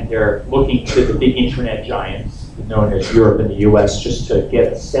 And they're looking to the big internet giants, known as Europe and the US, just to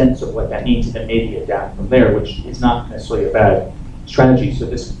get a sense of what that means and then maybe adapt from there, which is not necessarily a bad strategy. So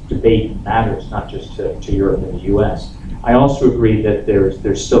this debate matters, not just to Europe and the US. I also agree that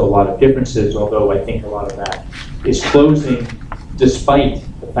there's still a lot of differences, although I think a lot of that is closing, despite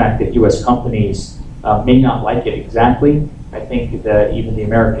the fact that US companies may not like it exactly. I think that even the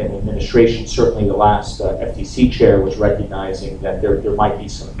American administration, certainly the last FTC chair, was recognizing that there might be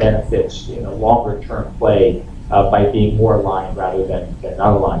some benefits in a longer term play by being more aligned rather than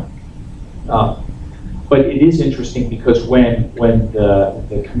not aligned. But it is interesting because when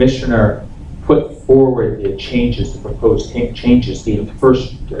the commissioner put forward the changes, the proposed changes, the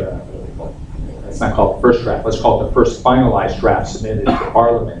first, let's not call it the first draft, let's call it the first finalized draft submitted to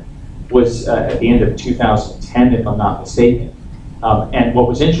Parliament, was at the end of 2010, if I'm not mistaken. And what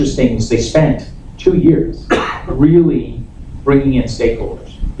was interesting is they spent 2 years really bringing in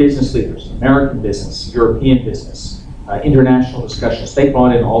stakeholders, business leaders, American business, European business, international discussions. They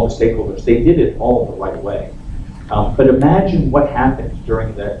brought in all the stakeholders. They did it all the right way. But imagine what happened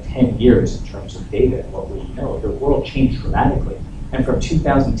during the 10 years in terms of data and what we know. The world changed dramatically. And from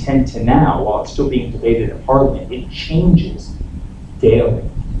 2010 to now, while it's still being debated in Parliament, it changes daily.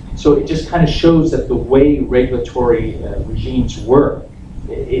 So it just kind of shows that the way regulatory regimes work,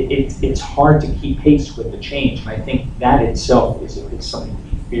 it's hard to keep pace with the change. And I think that itself is something to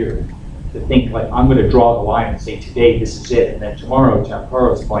be feared. To think like, I'm going to draw the line and say today this is it, and then tomorrow, to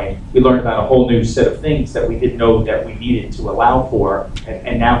Amparo's point, we learn about a whole new set of things that we didn't know that we needed to allow for,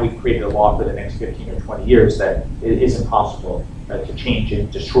 and now we've created a law for the next 15 or 20 years that it isn't possible to change.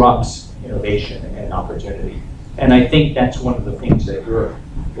 It disrupts innovation and opportunity. And I think that's one of the things that Europe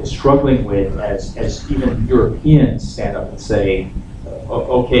is struggling with as even Europeans stand up and say,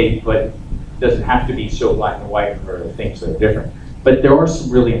 okay, but does it have to be so black and white for things that are different? But there are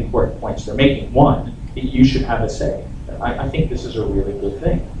some really important points they're making. One, you should have a say. I think this is a really good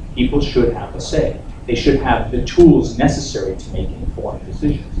thing. People should have a say. They should have the tools necessary to make informed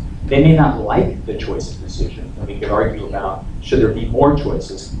decisions. They may not like the choice of decision, and we could argue about should there be more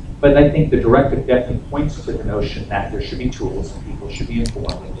choices, but I think the directive definitely points to the notion that there should be tools and people should be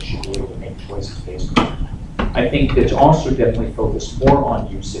informed and they should be able to make choices based on that. I think it's also definitely focused more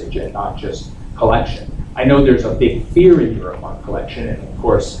on usage and not just collection. I know there's a big fear in Europe on collection, and of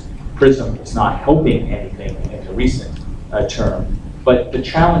course, PRISM is not helping anything in the recent term. But the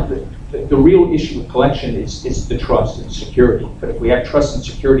challenge, the real issue with collection is the trust and security. But if we have trust and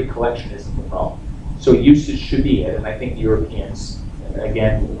security, collection isn't the problem. So usage should be it, and I think the Europeans,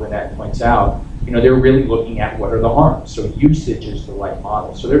 again, when that points out, they're really looking at what are the harms. So usage is the right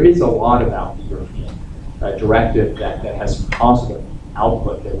model. So there is a lot about the European directive that has some positive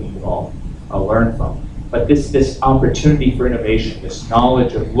output that we can all learn from. But this opportunity for innovation, this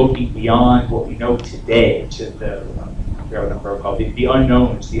knowledge of looking beyond what we know today to the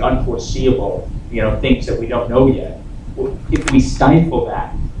unknowns, the unforeseeable, things that we don't know yet. If we stifle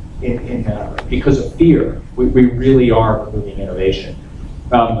that because of fear, we really are removing innovation.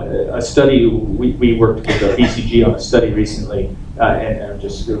 A study, we worked with the BCG on a study recently, and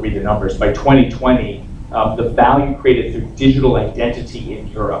just to read the numbers. By 2020, the value created through digital identity in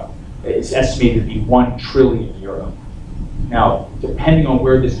Europe is estimated to be €1 trillion. Now, depending on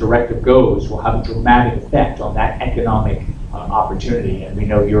where this directive goes, will have a dramatic effect on that economic opportunity, and we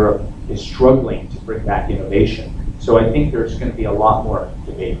know Europe is struggling to bring back innovation. So I think there's going to be a lot more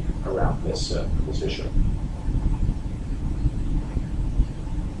debate around this issue.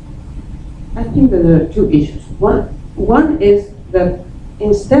 I think that there are two issues. One is that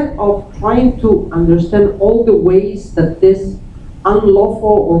instead of trying to understand all the ways that this unlawful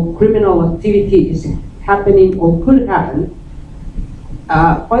or criminal activity is happening or could happen,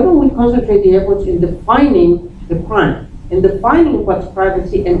 why don't we concentrate the efforts in defining the crime, in defining what's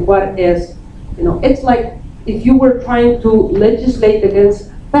privacy and what is, it's like if you were trying to legislate against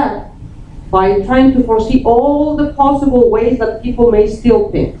theft by trying to foresee all the possible ways that people may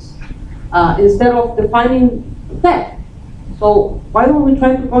steal things. Instead of defining theft. So why don't we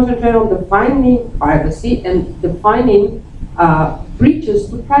try to concentrate on defining privacy and defining breaches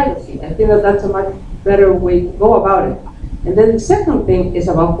to privacy? I think that that's a much better way to go about it. And then the second thing is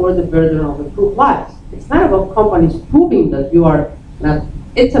about where the burden of the proof lies. It's not about companies proving that you are not,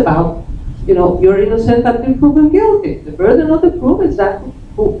 it's about, you're innocent until proven guilty. The burden of the proof is that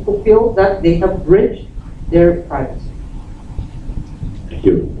who feels that they have breached their privacy. Thank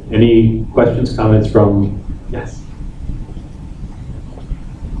you. Any questions, comments from, yes?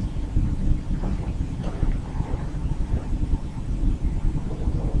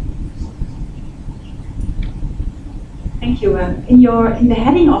 Thank you. In the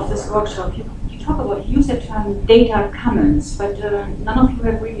heading of this workshop, you talk about, use the term data commons, but none of you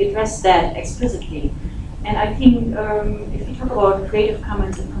have really addressed that explicitly. And I think if we talk about Creative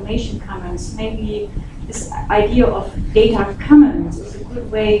Commons, Information Commons, maybe this idea of data commons is a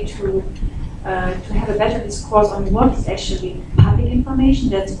good way to have a better discourse on what is actually public information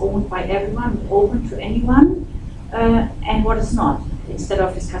that's owned by everyone, open to anyone, and what is not, instead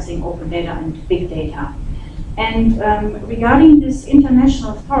of discussing open data and big data. And regarding this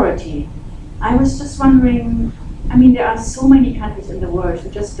international authority, I was just wondering, I mean, there are so many countries in the world who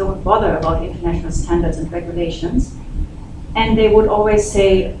just don't bother about international standards and regulations, and they would always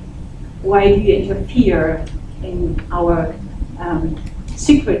say, why do you interfere in our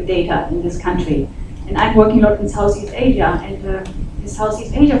secret data in this country? And I'm working a lot in Southeast Asia, and in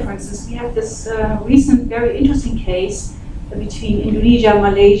Southeast Asia, for instance, we have this recent, very interesting case between Indonesia,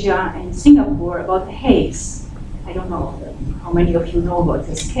 Malaysia, and Singapore about the Hagues. I don't know how many of you know about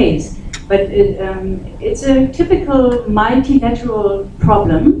this case, but it's a typical multilateral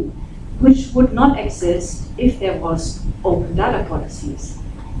problem which would not exist if there was open data policies.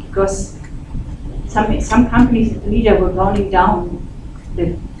 Because some companies in Indonesia were burning down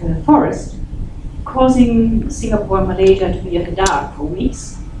the forest, causing Singapore and Malaysia to be in the dark for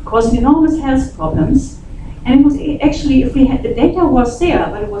weeks, causing enormous health problems. And it was actually, if we had the data was there,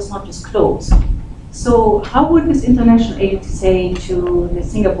 but it was not disclosed. So how would this international agency say to the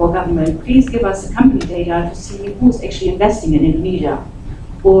Singapore government, please give us the company data to see who's actually investing in Indonesia?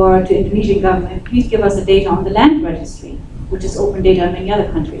 Or to Indonesian government, please give us the data on the land registry, which is open data in many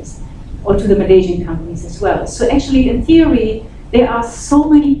other countries, or to the Malaysian companies as well. So actually, in theory, there are so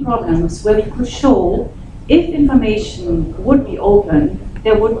many problems where we could show if information would be open,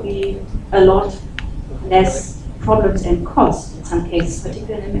 there would be a lot less problems and costs in some cases,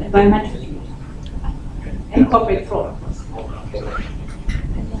 particularly in environmental field and corporate fraud.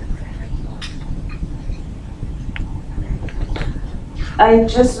 I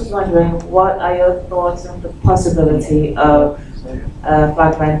just was wondering, what are your thoughts on the possibility of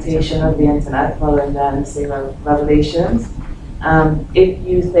fragmentation of the internet following the NSA revelations? If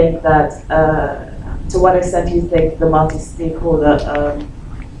you think that, to what extent do you think the multi-stakeholder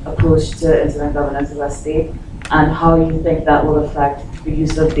approach to internet governance is at stake, and how you think that will affect the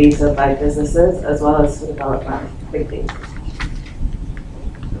use of data by businesses as well as the development of big data?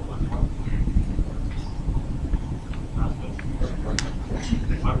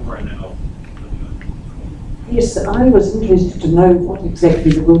 Yes, I was interested to know what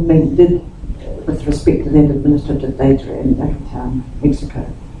exactly the World Bank did with respect to that administrative data in Mexico.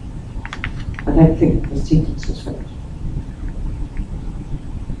 I don't think the sentence was finished.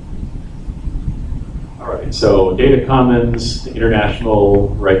 All right, so data commons,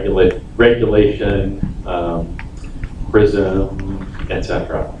 international regulation, PRISM,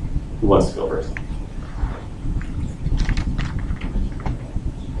 etc. Who wants to go first?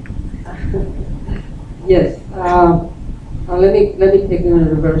 Yes. Let me take them in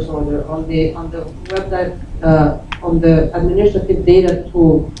reverse order. On the web on the administrative data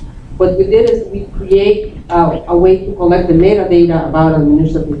tool, what we did is we create a way to collect the metadata about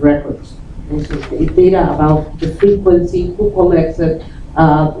administrative records. And so the data about the frequency, who collects it,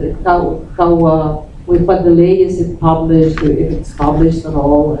 with what delay is it published, if it's published at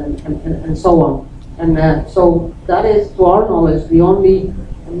all, and so on. And so that is, to our knowledge, the only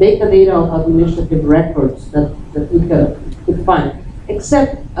metadata of administrative records that we could find.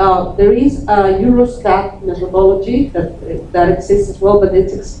 Except there is a Eurostat methodology that exists as well, but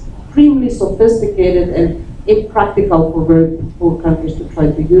it's extremely sophisticated and impractical for very poor countries to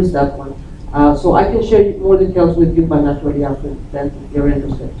try to use that one. So I can share more details with you bilaterally after that if you're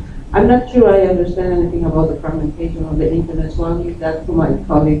interested. I'm not sure I understand anything about the fragmentation of the internet, so I'll leave that to my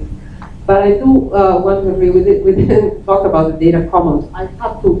colleague. But I do want to agree with it. We didn't talk about the data commons. I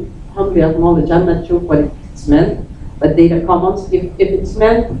have to humbly acknowledge I'm not sure what it's meant, but data commons, if it's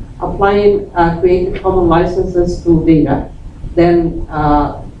meant applying Creative Commons licenses to data, then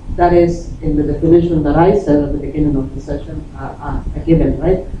that is, in the definition that I said at the beginning of the session, a given,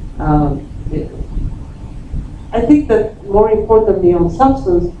 right? I think that more importantly on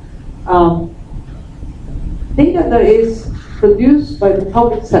substance, data that is produced by the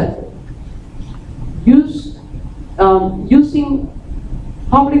public sector, using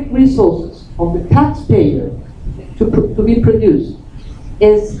public resources of the taxpayer to be produced,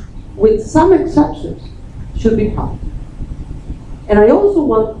 is, with some exceptions, should be public. And I also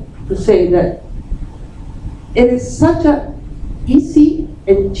want to say that it is such an easy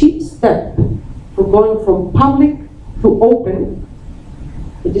and cheap step for going from public to open,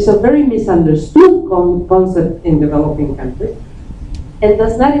 which is a very misunderstood concept in developing countries, and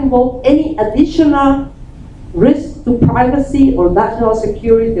does not involve any additional risk to privacy or national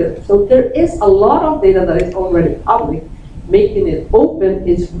security. So there is a lot of data that is already public. Making it open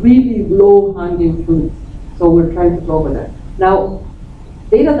is really low-hanging fruit. So we're trying to go over that. Now,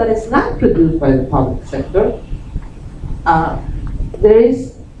 data that is not produced by the public sector, there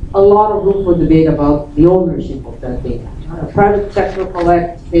is a lot of room for debate about the ownership of that data. Private sector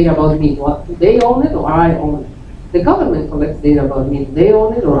collects data about me. What, do they own it or I own it? The government collects data about me. Do they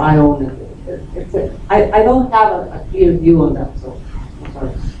own it or I own it? I don't have a clear view on that, so I'm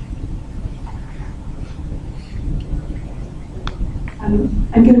sorry.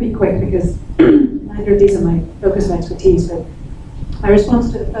 I'm going to be quick because neither of these are my focus of expertise, but my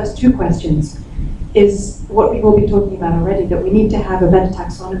response to the first two questions is what we've all been talking about already, that we need to have a better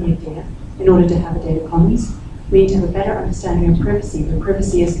taxonomy of data in order to have a data commons. We need to have a better understanding of privacy, but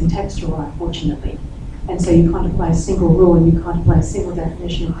privacy is contextual, unfortunately. And so you can't apply a single rule and you can't apply a single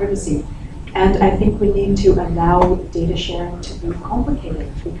definition of privacy. And I think we need to allow data sharing to be complicated,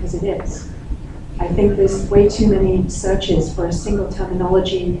 because it is. I think there's way too many searches for a single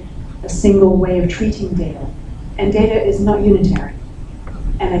terminology, a single way of treating data. And data is not unitary.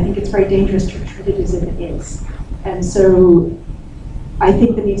 And I think it's very dangerous to treat it as if it is. And so I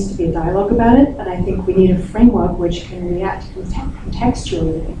think there needs to be a dialogue about it, and I think we need a framework which can react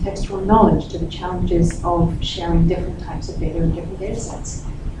contextually, with contextual knowledge, to the challenges of sharing different types of data and different data sets.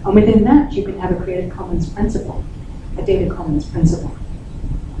 And within that, you can have a Creative Commons principle, a data commons principle.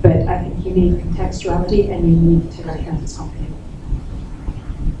 But I think you need contextuality, and you need to recognize it's complicated.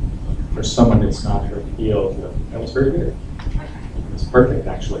 For someone that's not her field, that was very good. It's perfect,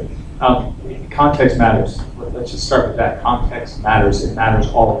 actually. Context matters. Let's just start with that. Context matters. It matters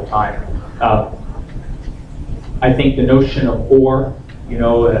all the time. I think the notion of or,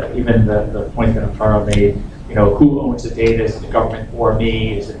 even the point that Amparo made, who owns the data? Is it the government or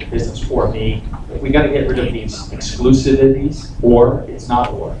me? Is it the business or me? We got to get rid of these exclusivities, or it's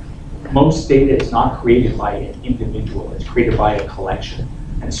not or. Most data is not created by an individual. It's created by a collection.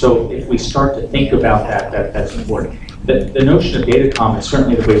 And so if we start to think about that's important. The notion of data commons,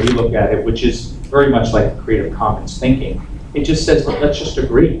 certainly the way we look at it, which is very much like Creative Commons thinking, it just says, let's just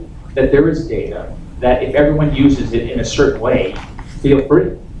agree that there is data, that if everyone uses it in a certain way, feel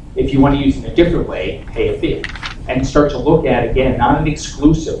free. If you want to use it in a different way, pay a fee. And start to look at, again, not an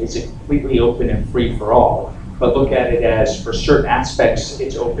exclusive, is it completely open and free for all, but look at it as, for certain aspects,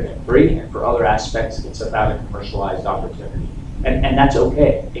 it's open and free, and for other aspects, it's about a commercialized opportunity. And that's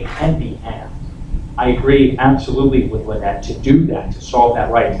okay. It can be halved. I agree absolutely with Lynette to do that, to solve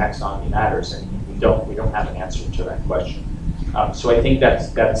that right. Taxonomy matters, and we don't have an answer to that question. So I think that's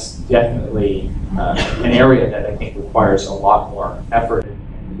definitely an area that I think requires a lot more effort.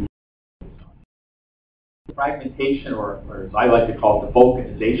 Fragmentation, or as I like to call it, the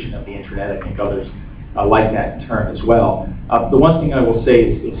balkanization of the internet. I think others like that term as well. The one thing I will say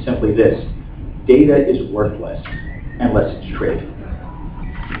is simply this: data is worthless unless it's traded.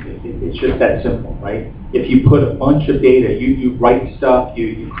 It's just that simple, right? If you put a bunch of data, you write stuff,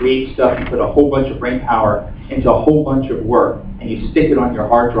 you create stuff, you put a whole bunch of brain power into a whole bunch of work, and you stick it on your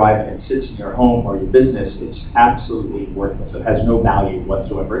hard drive and it sits in your home or your business, it's absolutely worthless. It has no value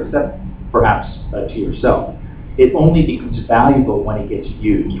whatsoever, except perhaps to yourself. It only becomes valuable when it gets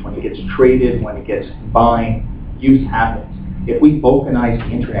used, when it gets traded, when it gets combined. Use happens. If we balkanize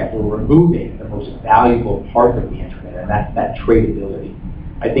the internet, we're removing the most valuable part of the internet, and that's that tradability.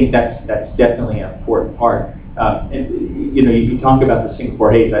 I think that's definitely an important part. And you know, you talk about the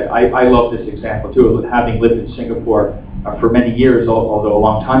Singapore Haze. I love this example too. Having lived in Singapore for many years, although a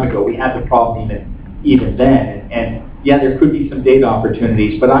long time ago, we had the problem even then. And yeah, there could be some data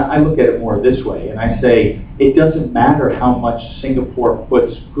opportunities, but I look at it more this way, and I say it doesn't matter how much Singapore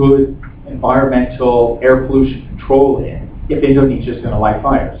puts good environmental air pollution control in if Indonesia is going to light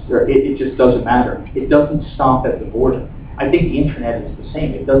fires. It just doesn't matter. It doesn't stop at the border. I think the internet is the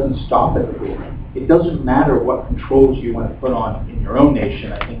same. It doesn't stop at the border. It doesn't matter what controls you want to put on in your own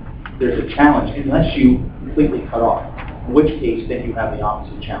nation. I think there's a challenge unless you completely cut off, in which case then you have the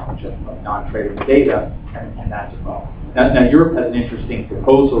opposite challenge of non-tradable data, and that's a problem. Now Europe has an interesting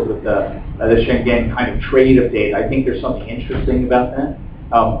proposal with the Schengen kind of trade of data. I think there's something interesting about that.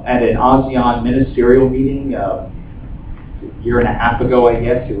 At an ASEAN ministerial meeting a year and a half ago, I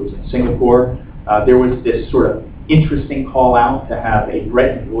guess, it was in Singapore, there was this sort of interesting call out to have a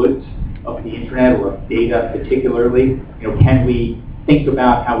Bretton Woods of the internet, or of data particularly. You know, can we think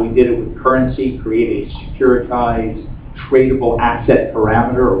about how we did it with currency, create a securitized, tradable asset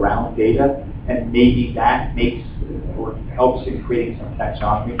parameter around data, and maybe that makes or helps in creating some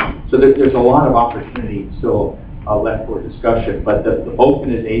taxonomy. So there's a lot of opportunity still left for discussion, but the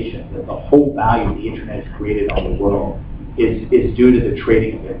balkanization, the whole value the internet has created on the world is due to the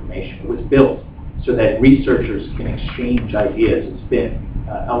trading of information. It was built so that researchers can exchange ideas. It's been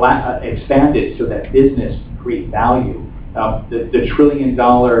expanded so that business can create value. The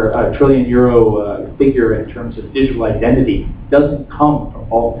trillion euro figure in terms of digital identity doesn't come from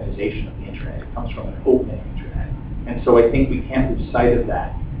balkanization of the internet. It comes from an open internet. And so I think we can't lose sight of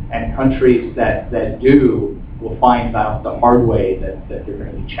that. And countries that do will find out the hard way that they're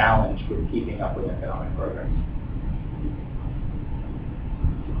going to be challenged with keeping up with economic progress.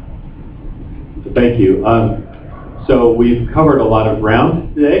 Thank you. So we've covered a lot of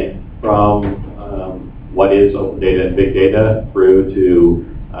ground today, from what is open data and big data through to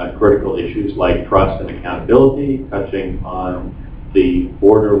critical issues like trust and accountability, touching on the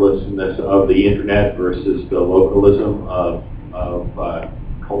borderlessness of the internet versus the localism of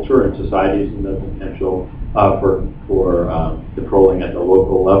culture and societies, and the potential for controlling at the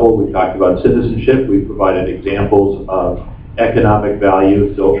local level. We talked about citizenship. We provided examples of economic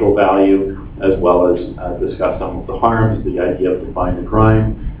value, social value, as well as discuss some of the harms, the idea of define the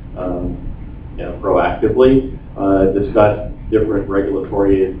crime proactively, discuss different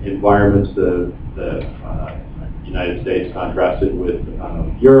regulatory environments, the United States contrasted with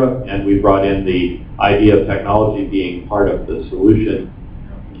Europe, and we brought in the idea of technology being part of the solution,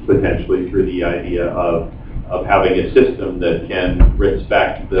 potentially through the idea of having a system that can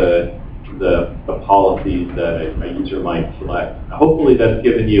respect the policies that a user might select. Hopefully that's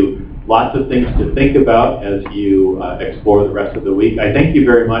given you lots of things to think about as you explore the rest of the week. I thank you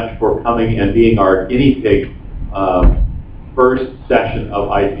very much for coming and being our guinea pig first session of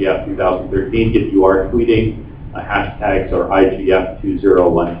IGF 2013. If you are tweeting, hashtags are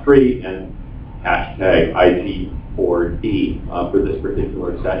IGF2013 and hashtag IG4D for this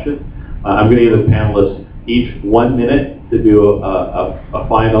particular session. I'm going to give the panelists each 1 minute to do a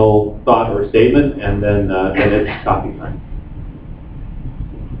final thought or statement, and then it's coffee time.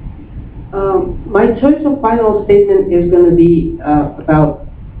 My choice of final statement is going to be about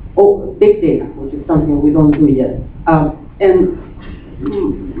big data, which is something we don't do yet. And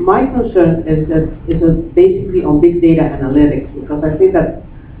my concern is basically on big data analytics, because I think that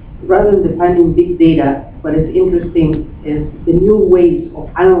rather than defining big data, what is interesting is the new ways of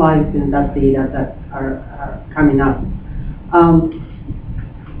analyzing that data that are coming up.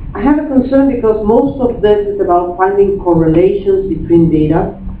 I have a concern because most of this is about finding correlations between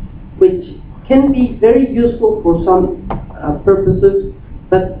data, which can be very useful for some purposes,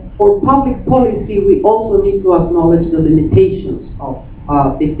 but for public policy, we also need to acknowledge the limitations of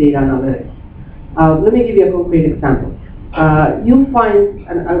big data analytics. Let me give you a concrete example. You find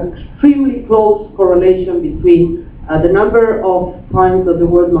an extremely close correlation between the number of times that the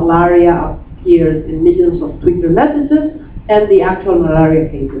word malaria appears in millions of Twitter messages and the actual malaria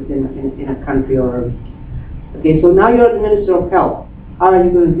cases in a country or a region. Okay, so now you're the Minister of Health. How are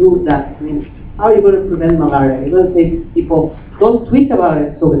you going to do that? I mean, how are you going to prevent malaria? You're going to say to people, don't tweet about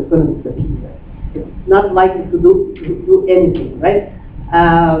it, so it's going to disappear. It's not likely to do anything, right?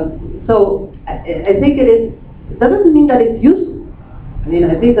 So I think it doesn't mean that it's useful. I mean,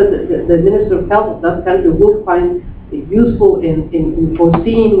 I think that the Minister of Health of that country will find it useful in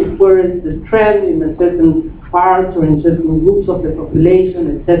foreseeing where is the trend in a certain parts or in certain groups of the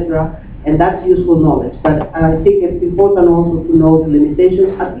population, etc. And that's useful knowledge. But I think it's important also to know the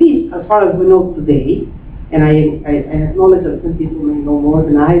limitations, at least as far as we know today. And I acknowledge that some people may know more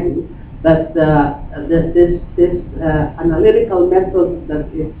than I do. That this analytical method that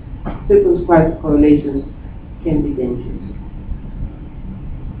is circumscribed correlations can be dangerous.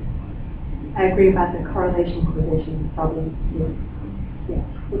 I agree about the correlation causation problem. Yeah,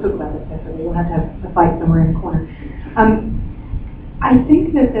 we'll talk about that separately. We'll have to have a fight somewhere in the corner. I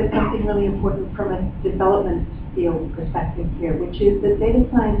think that there's something really important from a development field perspective here, which is that data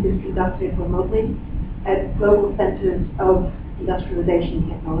science is conducted remotely at global centers of industrialization and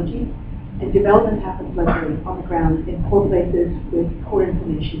technology, and development happens locally on the ground in poor places with poor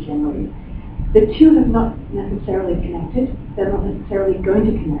information generally. The two have not necessarily connected. They're not necessarily going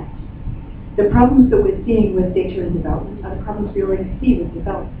to connect. The problems that we're seeing with data and development are the problems we already see with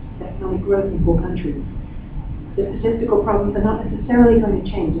development, economic growth in poor countries. The statistical problems are not necessarily going to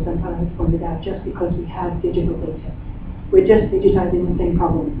change, as Amparo has pointed out, just because we have digital data. We're just digitizing the same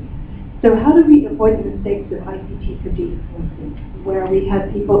problems. So how do we avoid the mistakes of ICT for D, for instance, where we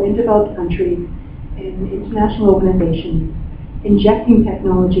had people in developed countries, in international organizations, injecting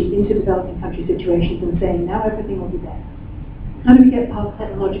technology into developing country situations and saying, now everything will be better. How do we get past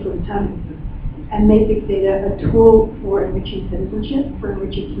technological determinism and make big data a tool for enriching citizenship, for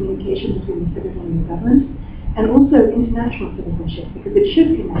enriching communication between the citizen and the government, and also international citizenship, because it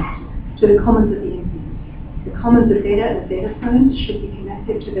should connect to the commons of the internet. The commons of data and of data science should be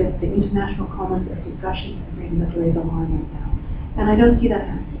connected to the international commons of discussion and freedom that there is online right now. And I don't see that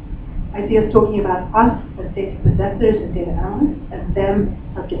happening. I see us talking about us as data possessors and data analysts, and them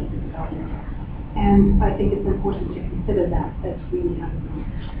subject to development. And I think it's important to consider that as we have a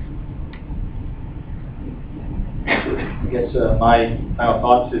conversation. I guess my final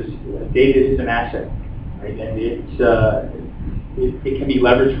thoughts is data is an asset, right? And it can be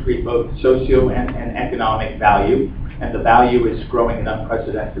leveraged to create both socio and economic value, and the value is growing at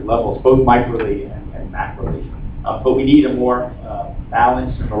unprecedented levels, both microly and macroly. But we need a more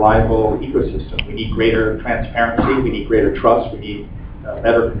balanced and reliable ecosystem. We need greater transparency, we need greater trust, we need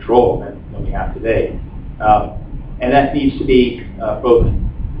better control than we have today. And that needs to be both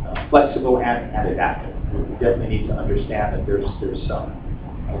flexible and adaptive. We definitely need to understand that there's some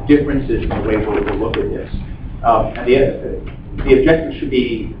differences in the way we'll look at this. And the objective should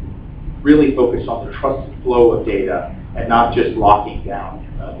be really focused on the trusted flow of data and not just locking down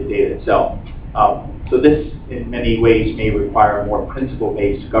the data itself. So this, in many ways, may require a more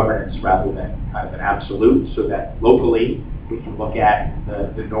principle-based governance rather than kind of an absolute, so that locally we can look at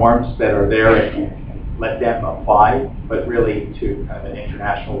the norms that are there and let them apply, but really to kind of an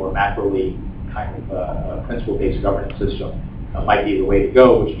international or macroly kind of a principle-based governance system might be the way to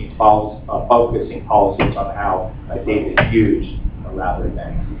go, which means focusing policies on how data is used rather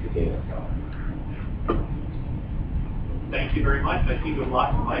than the data itself. Thank you very much. I see we've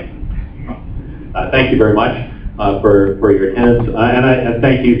lost the mic. Thank you very much for your attendance. And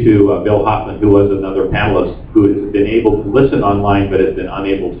thank you to Bill Hoffman, who was another panelist who has been able to listen online but has been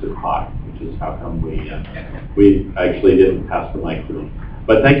unable to talk, which is how come we actually didn't pass the mic to him.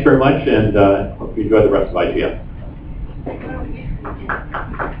 But thanks very much, and hope you enjoy the rest of IGF.